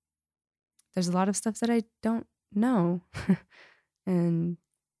there's a lot of stuff that I don't know. And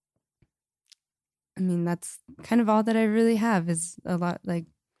I mean, that's kind of all that I really have is a lot like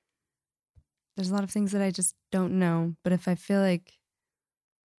there's a lot of things that I just don't know. But if I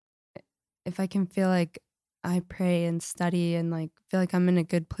can feel like I pray and study and like feel like I'm in a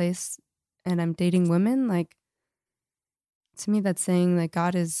good place and I'm dating women, like to me, that's saying that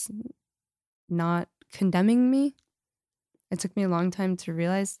God is not condemning me. It took me a long time to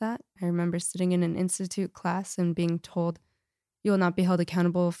realize that. I remember sitting in an institute class and being told, you will not be held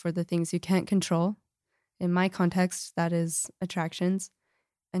accountable for the things you can't control. In my context, that is attractions,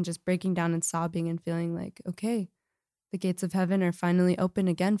 and just breaking down and sobbing and feeling like, okay, the gates of heaven are finally open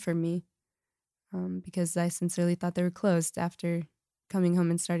again for me, because I sincerely thought they were closed after coming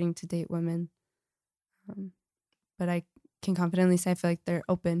home and starting to date women. Um, but I can confidently say I feel like they're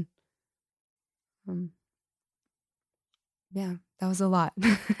open. Um, yeah, that was a lot.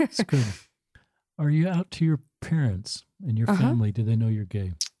 It's good. Are you out to your parents and your Uh-huh. family? Do they know you're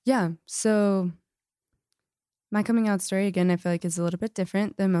gay? Yeah. So my coming out story, again, I feel like is a little bit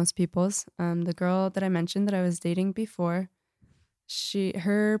different than most people's. The girl that I mentioned that I was dating before,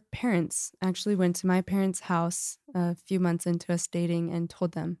 her parents actually went to my parents' house a few months into us dating and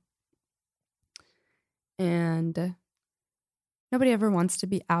told them. And nobody ever wants to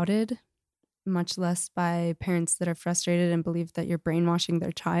be outed, much less by parents that are frustrated and believe that you're brainwashing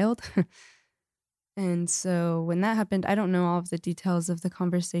their child. And so when that happened, I don't know all of the details of the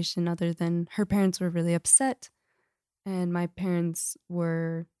conversation other than her parents were really upset. And my parents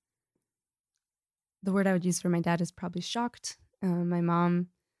were, the word I would use for my dad is probably shocked. My mom,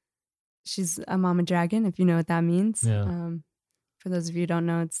 she's a mama dragon, if you know what that means. Yeah. For those of you who don't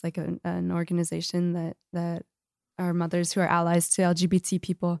know, it's like an organization that are mothers who are allies to LGBT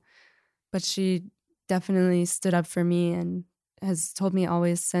people. But she definitely stood up for me and has told me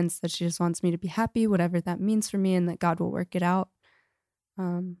always since that she just wants me to be happy, whatever that means for me, and that God will work it out.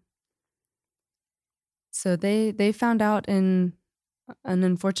 So they found out in an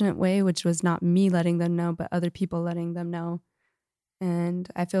unfortunate way, which was not me letting them know, but other people letting them know. And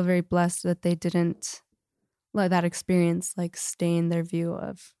I feel very blessed that they didn't let that experience like stain their view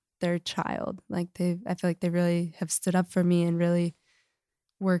of their child. Like I feel like they really have stood up for me and really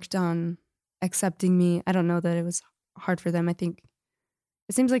worked on accepting me. I don't know that it was hard for them. I think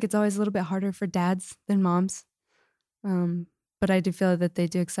it seems like it's always a little bit harder for dads than moms. but I do feel that they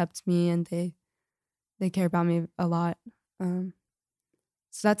do accept me and they care about me a lot. So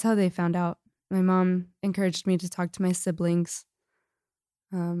that's how they found out. My mom encouraged me to talk to my siblings.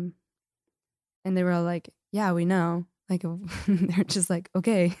 And they were all like, yeah, we know. Like, they're just like,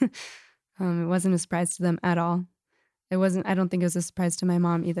 okay. It wasn't a surprise to them at all. I don't think it was a surprise to my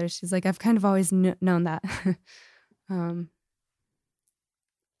mom either. She's like, I've kind of always known that.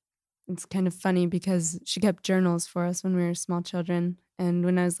 It's kind of funny because she kept journals for us when we were small children. And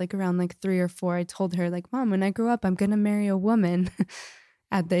when I was like around like 3 or 4, I told her like, Mom, when I grow up, I'm going to marry a woman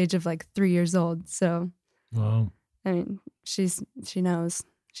at the age of like 3 years old. So, Wow. I mean, she knows.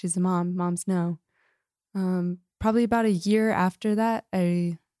 She's a mom. Moms know. Probably about a year after that,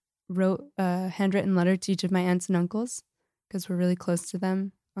 I wrote a handwritten letter to each of my aunts and uncles because we're really close to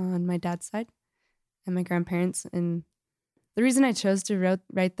them on my dad's side and my grandparents. And the reason I chose to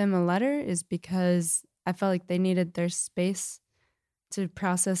write them a letter is because I felt like they needed their space to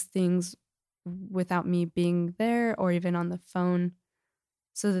process things without me being there or even on the phone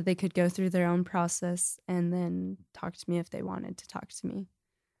so that they could go through their own process and then talk to me if they wanted to talk to me.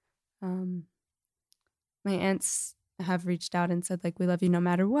 My aunts have reached out and said, like, we love you no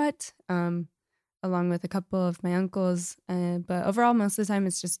matter what, along with a couple of my uncles. But overall, most of the time,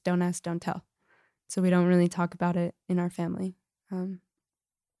 it's just don't ask, don't tell. So we don't really talk about it in our family,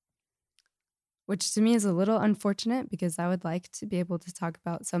 which to me is a little unfortunate because I would like to be able to talk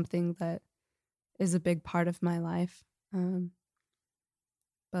about something that is a big part of my life.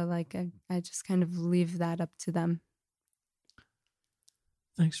 But like, I just kind of leave that up to them.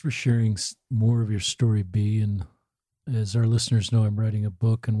 Thanks for sharing more of your story, B. And as our listeners know, I'm writing a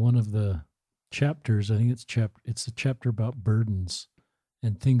book, and one of the chapters, I think it's a chapter about burdens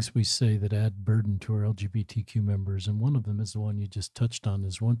and things we say that add burden to our LGBTQ members. And one of them is the one you just touched on: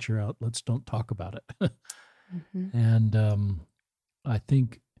 is once you're out, let's don't talk about it. And I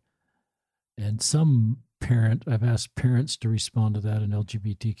think, and I've asked parents to respond to that in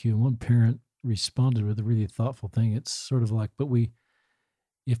LGBTQ, and one parent responded with a really thoughtful thing. It's sort of like,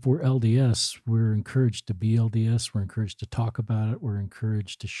 if we're LDS, we're encouraged to be LDS. We're encouraged to talk about it. We're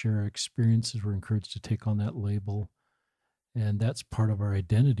encouraged to share our experiences. We're encouraged to take on that label. And that's part of our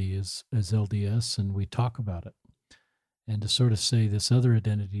identity as LDS, and we talk about it. And to sort of say this other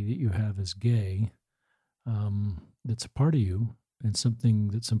identity that you have as gay, that's a part of you and something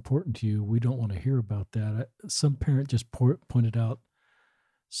that's important to you, we don't want to hear about that. Some parent just pointed out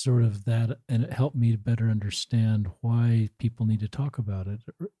sort of that, and it helped me to better understand why people need to talk about it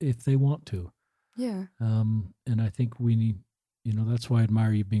if they want to. Yeah. And I think we need, that's why I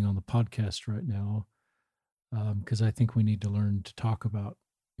admire you being on the podcast right now, because I think we need to learn to talk about,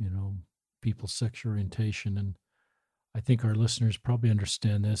 people's sexual orientation. And I think our listeners probably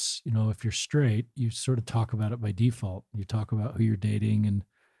understand this. If you're straight, you sort of talk about it by default. You talk about who you're dating, and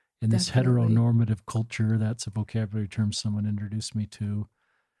in this Definitely. heteronormative culture, that's a vocabulary term someone introduced me to.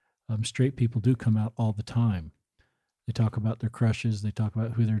 Straight people do come out all the time. They talk about their crushes. They talk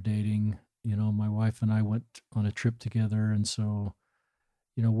about who they're dating. My wife and I went on a trip together. And so,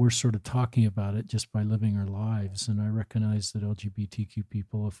 we're sort of talking about it just by living our lives. And I recognize that LGBTQ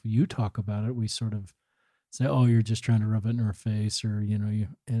people, if you talk about it, we sort of say, oh, you're just trying to rub it in our face, or,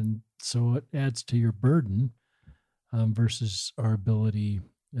 and so it adds to your burden versus our ability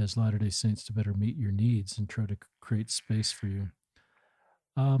as Latter-day Saints to better meet your needs and try to create space for you.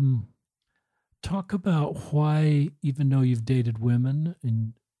 Talk about why, even though you've dated women,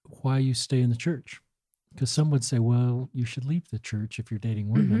 and why you stay in the church. Because some would say, well, you should leave the church if you're dating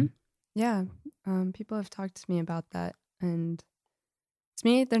women. Yeah. People have talked to me about that. And to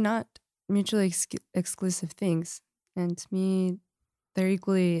me, they're not mutually exclusive things. And to me, they're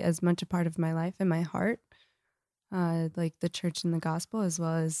equally as much a part of my life and my heart, like the church and the gospel, as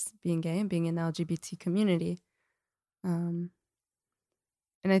well as being gay and being in the LGBT community.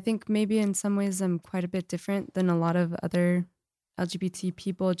 And I think maybe in some ways I'm quite a bit different than a lot of other LGBT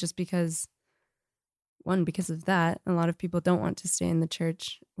people just because of that. A lot of people don't want to stay in the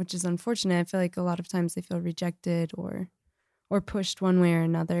church, which is unfortunate. I feel like a lot of times they feel rejected or pushed one way or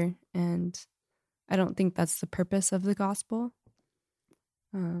another. And I don't think that's the purpose of the gospel.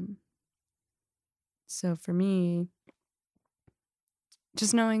 So for me,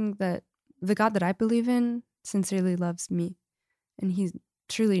 just knowing that the God that I believe in sincerely loves me and he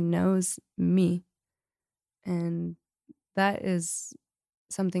truly knows me. And that is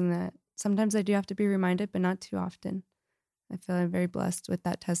something that sometimes I do have to be reminded, but not too often. I feel I'm very blessed with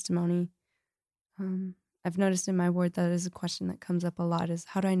that testimony. I've noticed in my ward that is a question that comes up a lot is,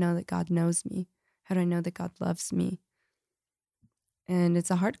 how do I know that God knows me? How do I know that God loves me? And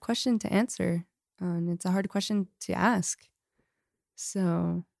it's a hard question to answer. And it's a hard question to ask.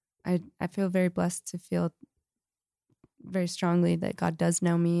 So I feel very blessed to feel very strongly that God does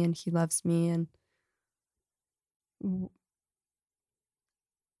know me and he loves me. And w-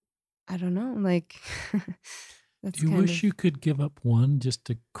 I don't know, like Do that's you kind wish of, you could give up one just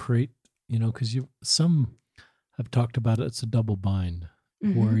to create, because some have talked about it, it's a double bind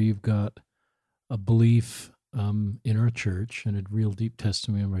hmm where you've got a belief in our church and a real deep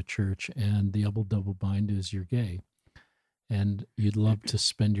testimony of our church, and the other double bind is you're gay. And you'd love to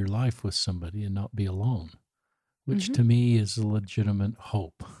spend your life with somebody and not be alone, which hmm to me is a legitimate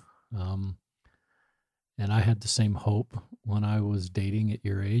hope. Um, and I had the same hope when I was dating at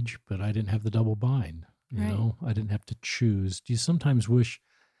your age, but I didn't have the double bind. right. I didn't have to choose. Do you sometimes wish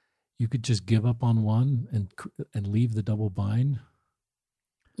you could just give up on one and leave the double bind,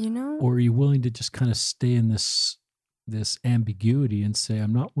 You know, or are you willing to just kind of stay in this ambiguity and say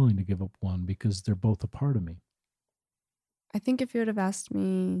I'm not willing to give up one because they're both a part of me? I think if you would have asked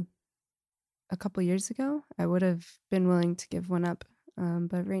me a couple years ago, I would have been willing to give one up.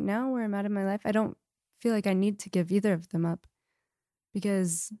 But right now, where I'm at in my life, I don't feel like I need to give either of them up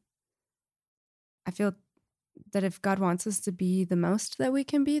because I feel that if God wants us to be the most that we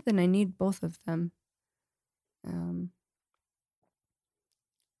can be, then I need both of them. Um,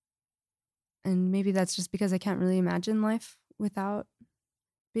 and maybe that's just because I can't really imagine life without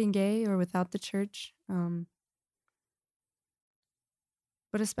being gay or without the church.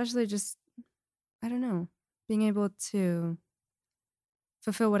 But especially just, I don't know, being able to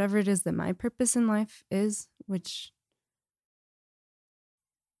fulfill whatever it is that my purpose in life is, which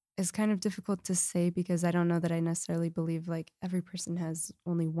is kind of difficult to say because I don't know that I necessarily believe like every person has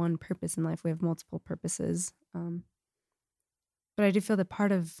only one purpose in life. We have multiple purposes. But I do feel that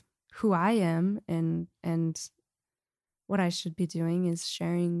part of who I am and what I should be doing is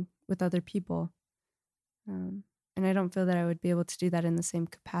sharing with other people. Um, and I don't feel that I would be able to do that in the same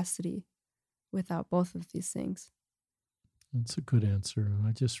capacity without both of these things. That's a good answer.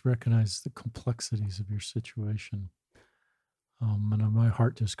 I just recognize the complexities of your situation. And my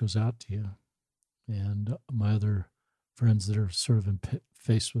heart just goes out to you and my other friends that are sort of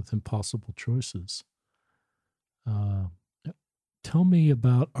faced with impossible choices. Uh, Tell me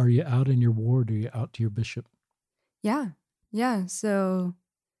about, are you out in your ward? Are you out to your bishop? Yeah. Yeah. So,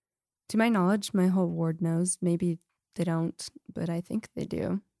 to my knowledge, my whole ward knows. Maybe they don't, but I think they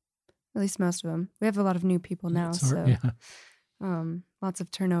do. At least most of them. We have a lot of new people now, It's hard. so Yeah. lots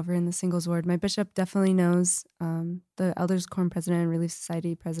of turnover in the singles ward. My bishop definitely knows. The Elders Quorum president and Relief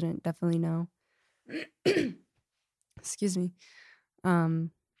Society president definitely know. Excuse me.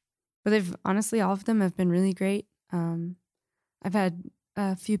 Um, but they've honestly, all of them have been really great. I've had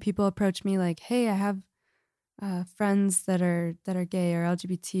a few people approach me like, "Hey, I have friends that are gay or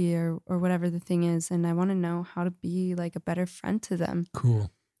LGBT or whatever the thing is, and I want to know how to be like a better friend to them."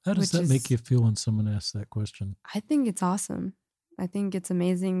 Cool. How does Which that make is, you feel when someone asks that question? I think it's awesome. I think it's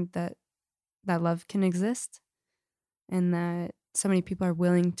amazing that that love can exist and that so many people are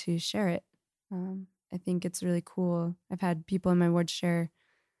willing to share it. I think it's really cool. I've had people in my ward share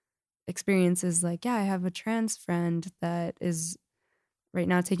experiences like, yeah, I have a trans friend that is right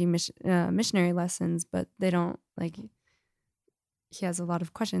now taking missionary lessons, but they don't like, he has a lot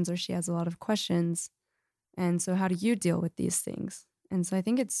of questions or she has a lot of questions. And so how do you deal with these things? And so I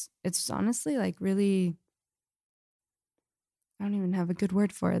think it's honestly like really, I don't even have a good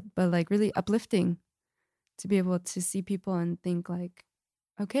word for it, but like really uplifting to be able to see people and think like,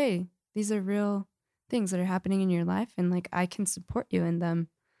 okay, these are real things that are happening in your life and like I can support you in them,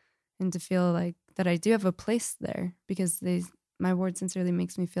 and to feel like that I do have a place there because they my word sincerely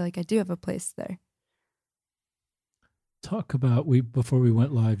makes me feel like I do have a place there. Talk about, we before we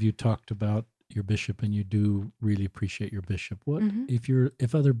went live, you talked about your bishop and you do really appreciate your bishop. What hmm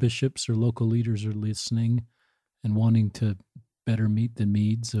if other bishops or local leaders are listening and wanting to better meet the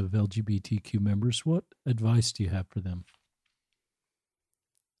needs of LGBTQ members, what advice do you have for them?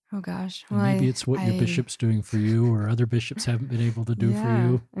 Oh gosh. Well, And maybe it's what your I bishop's doing for you or other bishops haven't been able to do for yeah.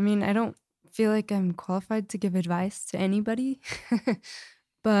 you. I mean, I don't feel like I'm qualified to give advice to anybody,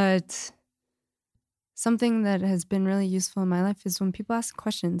 but something that has been really useful in my life is when people ask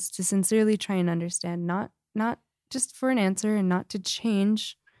questions to sincerely try and understand, not just for an answer and not to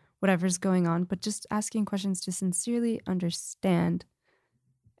change whatever's going on, but just asking questions to sincerely understand.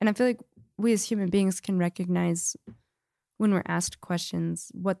 And I feel like we as human beings can recognize when we're asked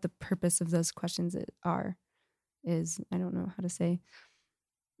questions what the purpose of those questions are is. I don't know how to say,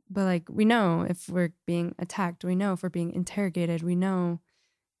 but like we know if we're being attacked, we know if we're being interrogated, we know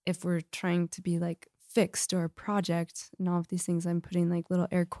if we're trying to be like fixed or a project and all of these things. I'm putting like little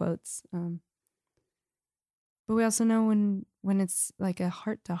air quotes. but we also know when it's like a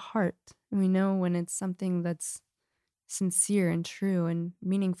heart to heart, and we know when it's something that's sincere and true and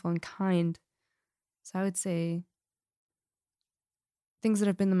meaningful and kind. So I would say things that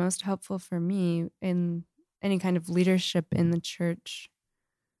have been the most helpful for me in any kind of leadership in the church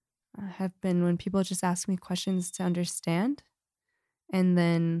have been when people just ask me questions to understand and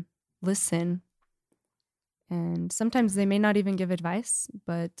then listen. And sometimes they may not even give advice,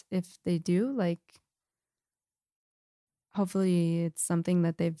 but if they do, like, hopefully it's something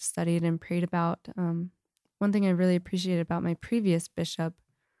that they've studied and prayed about. One thing I really appreciated about my previous bishop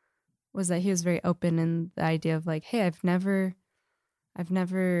was that he was very open in the idea of like, hey, I've never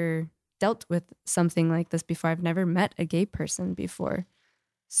dealt with something like this before. I've never met a gay person before.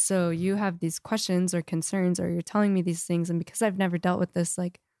 So you have these questions or concerns, or you're telling me these things. And because I've never dealt with this,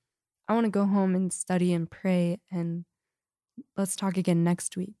 like, I want to go home and study and pray, and let's talk again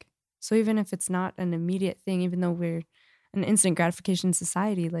next week. So even if it's not an immediate thing, even though we're an instant gratification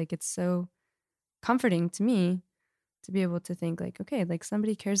society, like, it's so comforting to me to be able to think like, okay, like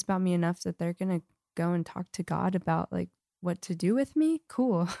somebody cares about me enough that they're going to go and talk to God about like what to do with me.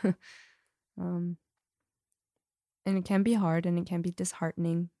 Cool. um, and it can be hard and it can be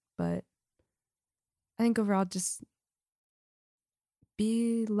disheartening, but I think overall just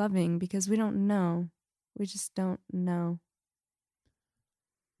be loving, because we don't know. We just don't know.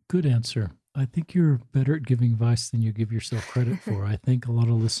 Good answer. I think you're better at giving advice than you give yourself credit for. I think a lot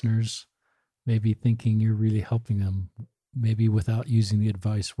of listeners may be thinking you're really helping them, maybe without using the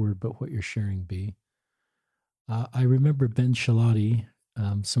advice word, but what you're sharing be. I remember Ben Shalati.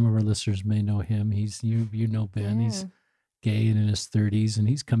 Some of our listeners may know him. He's you know Ben. He's Yeah. gay and in his 30s, and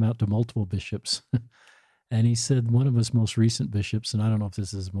he's come out to multiple bishops. And he said one of his most recent bishops, and I don't know if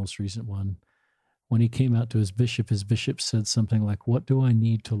this is his most recent one, when he came out to his bishop said something like, "What do I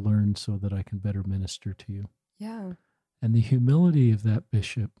need to learn so that I can better minister to you?" Yeah. And the humility of that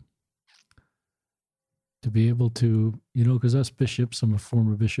bishop to be able to, because us bishops, I'm a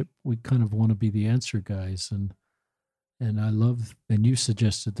former bishop, we kind of want to be the answer guys. And I love, and you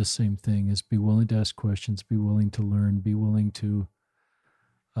suggested the same thing, is be willing to ask questions, be willing to learn, be willing to,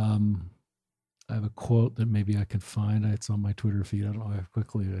 I have a quote that maybe I can find. It's on my Twitter feed. I don't know how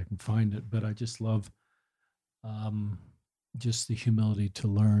quickly I can find it, but I just love just the humility to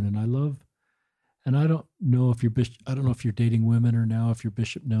learn. And I love, and I don't know if I don't know if you're dating women or now, if your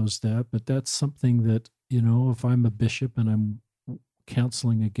bishop knows that, but that's something that, if I'm a bishop and I'm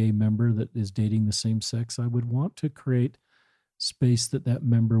counseling a gay member that is dating the same sex, I would want to create space that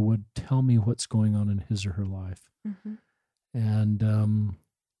member would tell me what's going on in his or her life. Mm-hmm.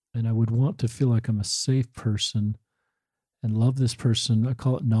 And I would want to feel like I'm a safe person and love this person. I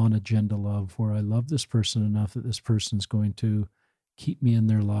call it non-agenda love, where I love this person enough that this person's going to keep me in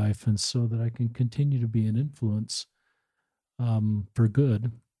their life, and so that I can continue to be an influence for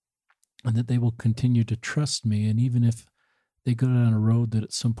good, and that they will continue to trust me. And even if they go down a road that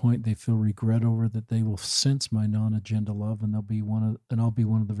at some point they feel regret over, that they will sense my non-agenda love, and I'll be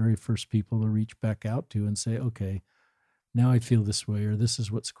one of the very first people to reach back out to and say, okay, now I feel this way, or this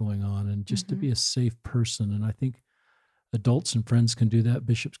is what's going on, and just to be a safe person. And I think adults and friends can do that.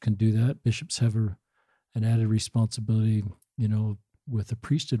 Bishops can do that. Bishops have an added responsibility, with a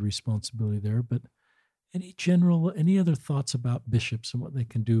priesthood responsibility there. But any other thoughts about bishops and what they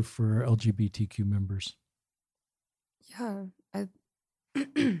can do for LGBTQ members? Yeah.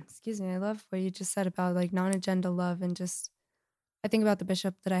 Excuse me. I love what you just said about like non-agenda love, and just, I think about the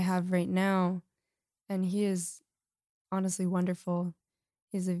bishop that I have right now, and he is honestly wonderful.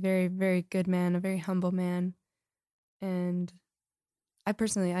 He's a very, very good man, a very humble man. And I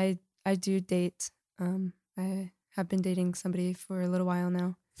personally, I do date. I have been dating somebody for a little while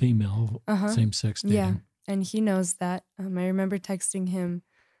now. Female, Uh-huh. same-sex Yeah. dating. And he knows that. I remember texting him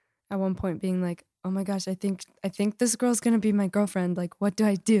at one point being like, "Oh my gosh, I think this girl's going to be my girlfriend. Like, what do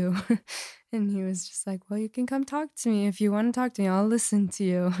I do?" And he was just like, "Well, you can come talk to me. If you want to talk to me, I'll listen to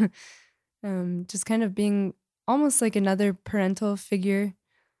you." Just kind of being almost like another parental figure,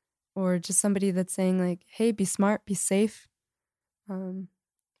 or just somebody that's saying like, "Hey, be smart, be safe."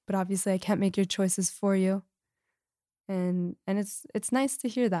 But obviously I can't make your choices for you. And it's nice to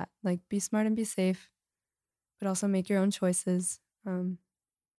hear that. Like, be smart and be safe, but also make your own choices. Um,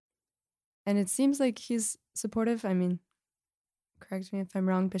 and it seems like he's supportive. I mean, correct me if I'm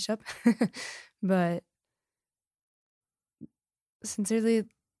wrong, Bishop. But sincerely,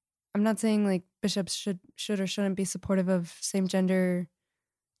 I'm not saying like bishops should or shouldn't be supportive of same gender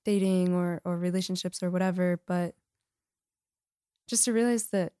dating or relationships or whatever, but just to realize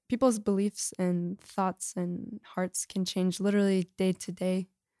that people's beliefs and thoughts and hearts can change literally day to day.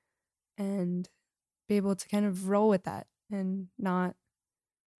 And be able to kind of roll with that and not,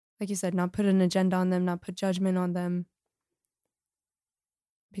 like you said, not put an agenda on them, not put judgment on them,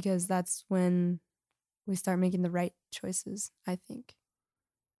 because that's when we start making the right choices, I think.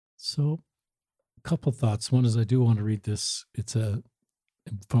 So, a couple thoughts. One is I do want to read this. It's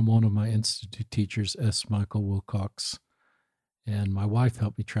from one of my institute teachers, S. Michael Wilcox. And my wife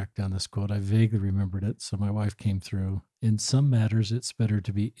helped me track down this quote. I vaguely remembered it, so my wife came through. In some matters, it's better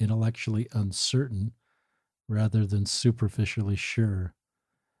to be intellectually uncertain rather than superficially sure.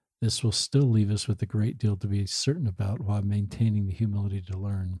 This will still leave us with a great deal to be certain about while maintaining the humility to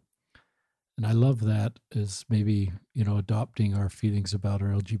learn. And I love that as maybe, adopting our feelings about our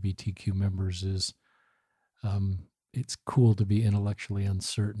LGBTQ members is it's cool to be intellectually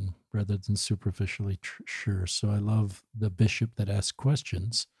uncertain rather than superficially sure. So I love the bishop that asks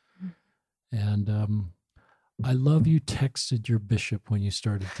questions. And I love you texted your bishop when you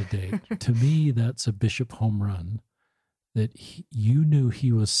started to date. To me, that's a bishop home run, that you knew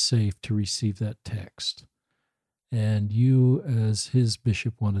he was safe to receive that text. And you, as his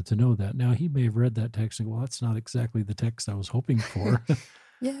bishop, wanted to know that. Now, he may have read that text and go, well, that's not exactly the text I was hoping for.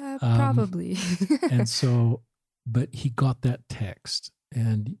 Yeah, probably. And so, but he got that text,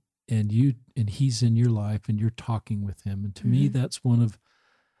 and he's in your life, and you're talking with him. And to me, that's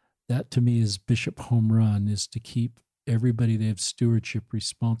that to me is bishop home run, is to keep everybody they have stewardship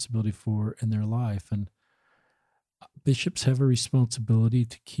responsibility for in their life. And bishops have a responsibility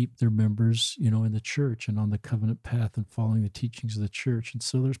to keep their members, in the church and on the covenant path and following the teachings of the church. And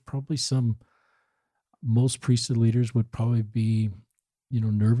so there's probably most priesthood leaders would probably be,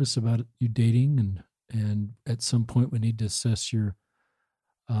 nervous about you dating, and at some point we need to assess your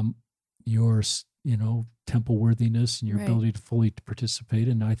temple worthiness and your ability to fully participate.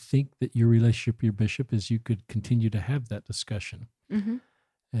 And I think that your relationship with your bishop is you could continue to have that discussion.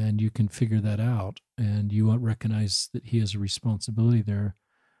 And you can figure that out, and you won't recognize that he has a responsibility there.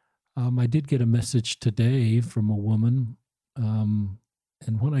 I did get a message today from a woman,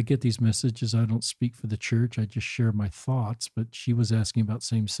 and when I get these messages, I don't speak for the church. I just share my thoughts, but she was asking about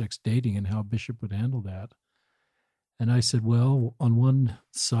same-sex dating and how a bishop would handle that. And I said, well, on one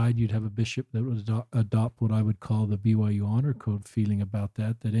side, you'd have a bishop that would adopt what I would call the BYU Honor Code feeling about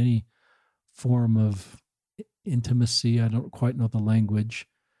that any form of intimacy, I don't quite know the language,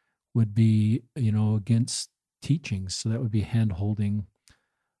 would be, against teachings. So that would be hand-holding,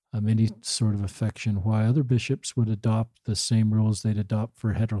 any sort of affection. Why other bishops would adopt the same rules they'd adopt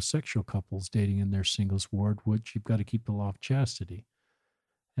for heterosexual couples dating in their singles ward, which you've got to keep the law of chastity.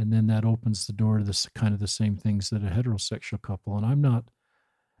 And then that opens the door to this kind of the same things that a heterosexual couple. And I'm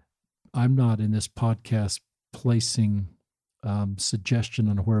not in this podcast placing suggestion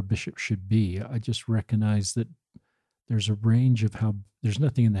on where a bishop should be. I just recognize that there's a range of there's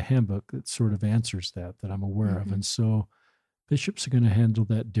nothing in the handbook that sort of answers that I'm aware of. And so bishops are going to handle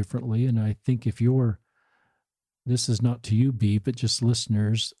that differently. And I think this is not to you, B, but just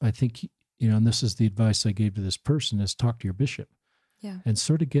listeners, I think, and this is the advice I gave to this person, is talk to your bishop. Yeah. And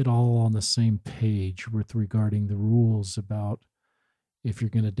sort of get all on the same page regarding the rules about if you're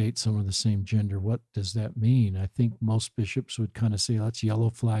going to date someone of the same gender, what does that mean? I think most bishops would kind of say that's yellow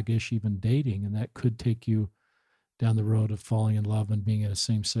flag-ish, even dating, and that could take you down the road of falling in love and being in a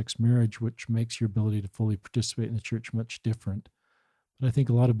same-sex marriage, which makes your ability to fully participate in the church much different. But I think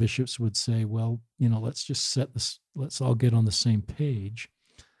a lot of bishops would say, well, let's just let's all get on the same page,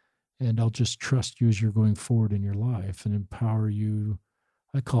 and I'll just trust you as you're going forward in your life and empower you.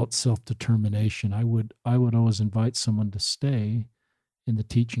 I call it self-determination. I would always invite someone to stay in the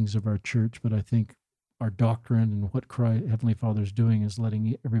teachings of our church, but I think our doctrine and what Heavenly Father is doing is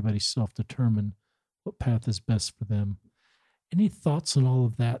letting everybody self-determine what path is best for them. Any thoughts on all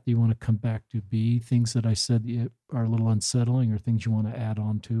of that you want to come back to, B? Things that I said that are a little unsettling, or things you want to add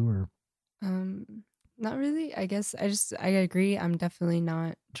on to, or? Not really. I guess I agree. I'm definitely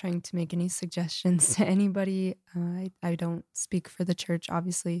not trying to make any suggestions to anybody. I don't speak for the church,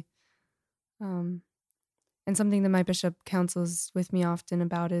 obviously. And something that my bishop counsels with me often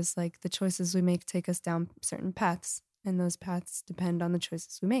about is like the choices we make take us down certain paths, and those paths depend on the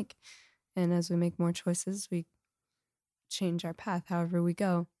choices we make. And as we make more choices, we change our path however we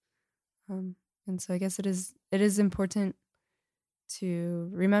go. And so I guess it is important to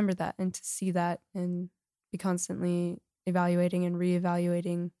remember that and to see that and be constantly evaluating and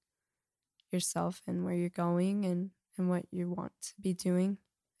reevaluating yourself and where you're going and what you want to be doing.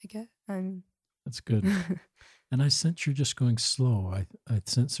 I guess that's good. And I sense you're just going slow. I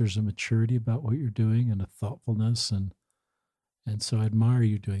sense there's a maturity about what you're doing and a thoughtfulness, and so I admire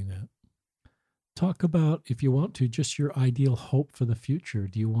you doing that. Talk about, if you want to, just your ideal hope for the future.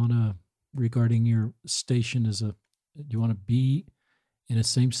 Do you want to regarding your station as do you want to be in a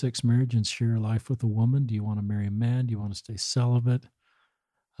same-sex marriage and share life with a woman? Do you want to marry a man? Do you want to stay celibate?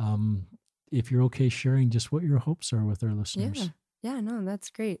 Um, if you're okay sharing just what your hopes are with our Yeah. listeners. Yeah, no, that's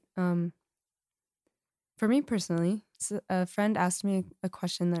great. For me personally, a friend asked me a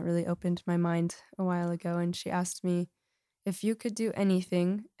question that really opened my mind a while ago, and she asked me, if you could do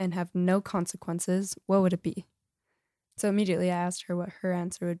anything and have no consequences, what would it be? So immediately I asked her what her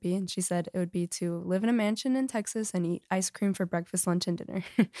answer would be, and she said it would be to live in a mansion in Texas and eat ice cream for breakfast, lunch, and dinner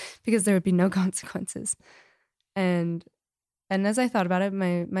because there would be no consequences. And as I thought about it,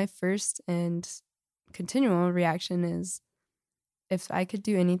 my first and continual reaction is, if I could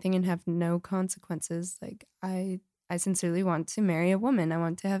do anything and have no consequences, like I sincerely want to marry a woman. I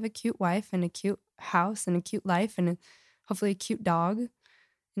want to have a cute wife and a cute house and a cute life and hopefully a cute dog,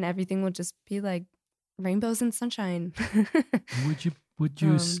 and everything will just be like rainbows and sunshine. Would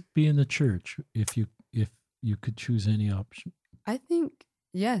you um, be in the church if you could choose any option? I think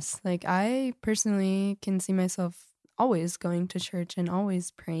yes. Like I personally can see myself always going to church and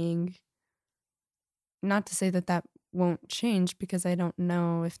always praying. Not to say that that won't change, because I don't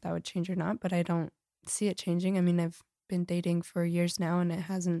know if that would change or not, but I don't see it changing. I mean, I've been dating for years now and it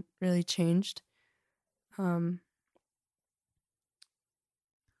hasn't really changed. Um,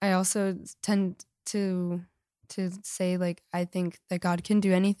 I also tend to say, like, I think that God can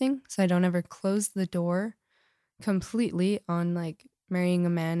do anything, so I don't ever close the door completely on like marrying a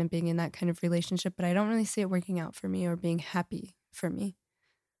man and being in that kind of relationship, but I don't really see it working out for me or being happy for me.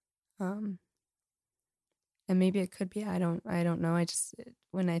 Um, and maybe it could be. I don't know. I just,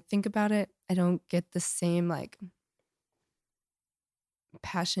 when I think about it, I don't get the same like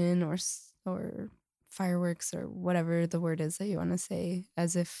passion or fireworks or whatever the word is that you want to say,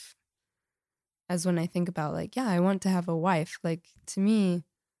 as when I think about, like, yeah, I want to have a wife. Like, to me,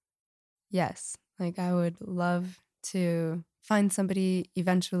 yes. Like, I would love to find somebody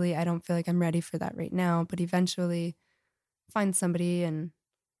eventually. I don't feel like I'm ready for that right now, but eventually find somebody and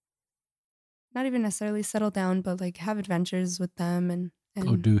not even necessarily settle down, but like have adventures with them Go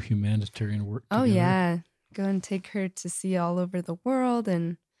and do humanitarian work oh together? yeah, go and take her to see all over the world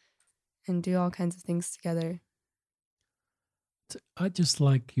and do all kinds of things together. I just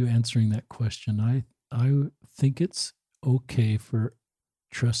like you answering that question. I think it's okay for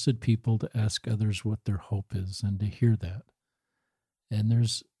trusted people to ask others what their hope is and to hear that. And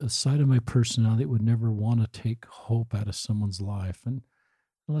there's a side of my personality that would never want to take hope out of someone's life, and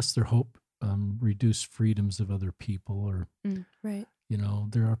unless their hope reduce freedoms of other people, or Right.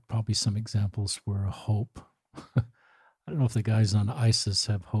 there are probably some examples where a hope. I don't know if the guys on ISIS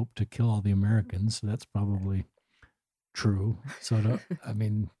have hope to kill all the Americans. So that's probably true. I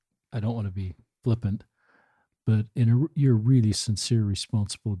mean, I don't want to be flippant, but you're a really sincere,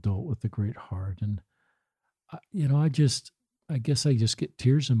 responsible adult with a great heart. And, I guess I just get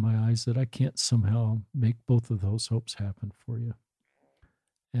tears in my eyes that I can't somehow make both of those hopes happen for you.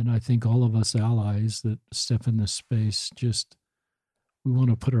 And I think all of us allies that step in this space we want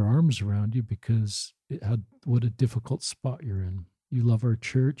to put our arms around you because what a difficult spot you're in. You love our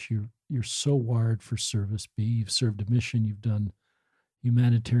church. You're so wired for service. You've served a mission. You've done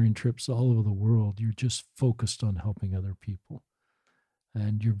humanitarian trips all over the world. You're just focused on helping other people,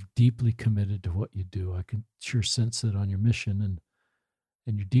 and you're deeply committed to what you do. I can sure sense it on your mission,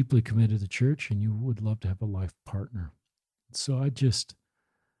 and you're deeply committed to the church, and you would love to have a life partner. So I just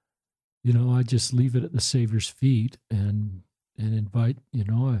leave it at the Savior's feet and invite,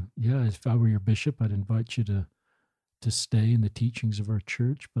 yeah, if I were your bishop, I'd invite you to stay in the teachings of our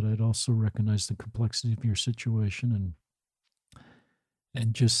church, but I'd also recognize the complexity of your situation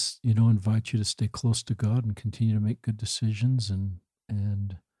and just, invite you to stay close to God and continue to make good decisions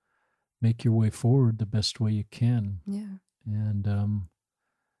and make your way forward the best way you can. Yeah. And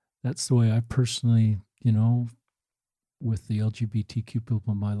that's the way I personally, with the LGBTQ people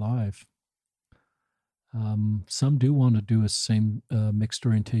in my life. Some do want to do a same mixed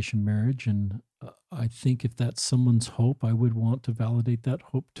orientation marriage, and I think if that's someone's hope, I would want to validate that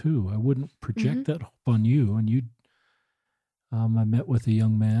hope too. I wouldn't Mm-hmm. project that hope on you. And I met with a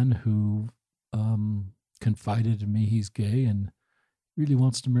young man who confided in me he's gay and really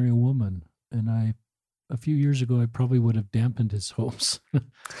wants to marry a woman. And a few years ago, I probably would have dampened his hopes.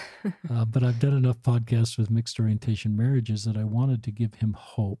 But I've done enough podcasts with mixed orientation marriages that I wanted to give him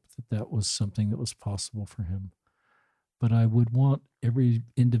hope that was something that was possible for him. But I would want every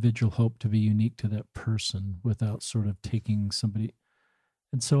individual hope to be unique to that person without sort of taking somebody.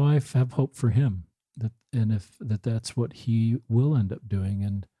 And so I have hope for him that's what he will end up doing,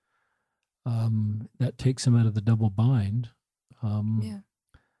 and that takes him out of the double bind. Um, Yeah.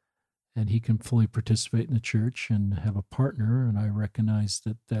 and he can fully participate in the church and have a partner. And I recognize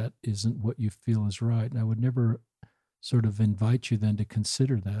that that isn't what you feel is right. And I would never sort of invite you then to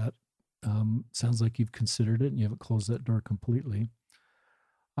consider that. Sounds like you've considered it and you haven't closed that door completely.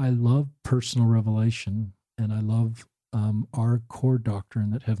 I love personal revelation, and I love our core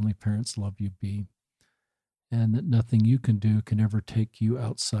doctrine that heavenly parents love you be, and that nothing you can do can ever take you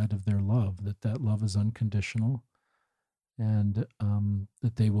outside of their love, that that love is unconditional, and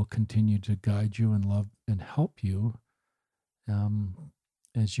that they will continue to guide you and love and help you um,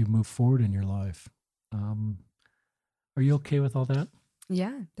 as you move forward in your life. Are you okay with all that?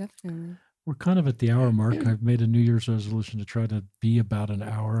 Yeah, definitely. We're kind of at the hour mark. I've made a New Year's resolution to try to be about an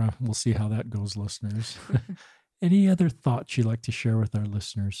hour. We'll see how that goes, listeners. Any other thoughts you'd like to share with our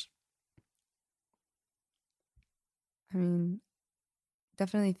listeners? I mean,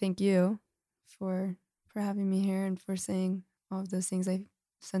 definitely thank you for having me here and for saying all of those things. I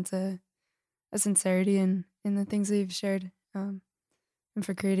sense a sincerity in the things that you've shared, and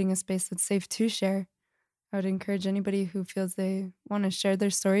for creating a space that's safe to share. I would encourage anybody who feels they want to share their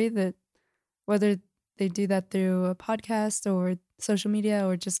story, that whether they do that through a podcast or social media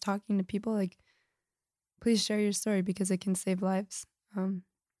or just talking to people, like, please share your story because it can save lives. Um,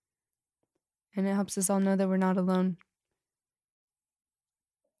 and it helps us all know that we're not alone.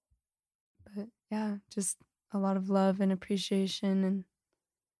 But yeah, just a lot of love and appreciation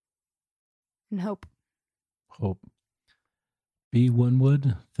and hope. Hope. B.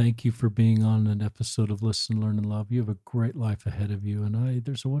 Winwood, thank you for being on an episode of Listen, Learn, and Love. You have a great life ahead of you, and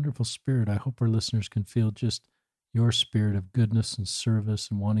there's a wonderful spirit. I hope our listeners can feel just your spirit of goodness and service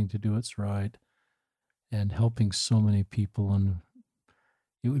and wanting to do what's right and helping so many people. And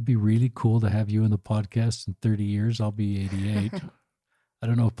it would be really cool to have you in the podcast in 30 years. I'll be 88. I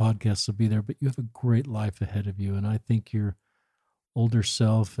don't know if podcasts will be there, but you have a great life ahead of you. And I think your older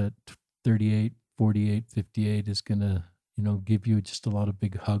self at 38, 48, 58 is going to, give you just a lot of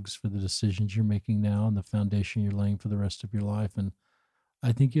big hugs for the decisions you're making now and the foundation you're laying for the rest of your life. And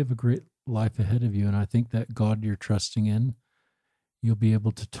I think you have a great life ahead of you. And I think that God you're trusting in, you'll be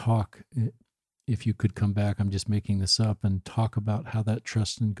able to talk. If you could come back, I'm just making this up, and talk about how that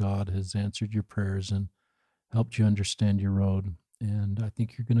trust in God has answered your prayers and helped you understand your road. And I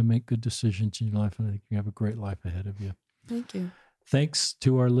think you're going to make good decisions in your life, and I think you have a great life ahead of you. Thank you. Thanks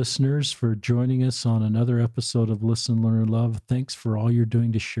to our listeners for joining us on another episode of Listen, Learn, and Love. Thanks for all you're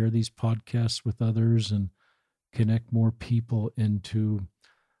doing to share these podcasts with others and connect more people into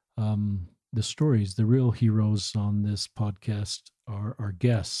the stories. The real heroes on this podcast are our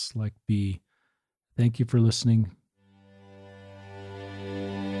guests like B. Thank you for listening.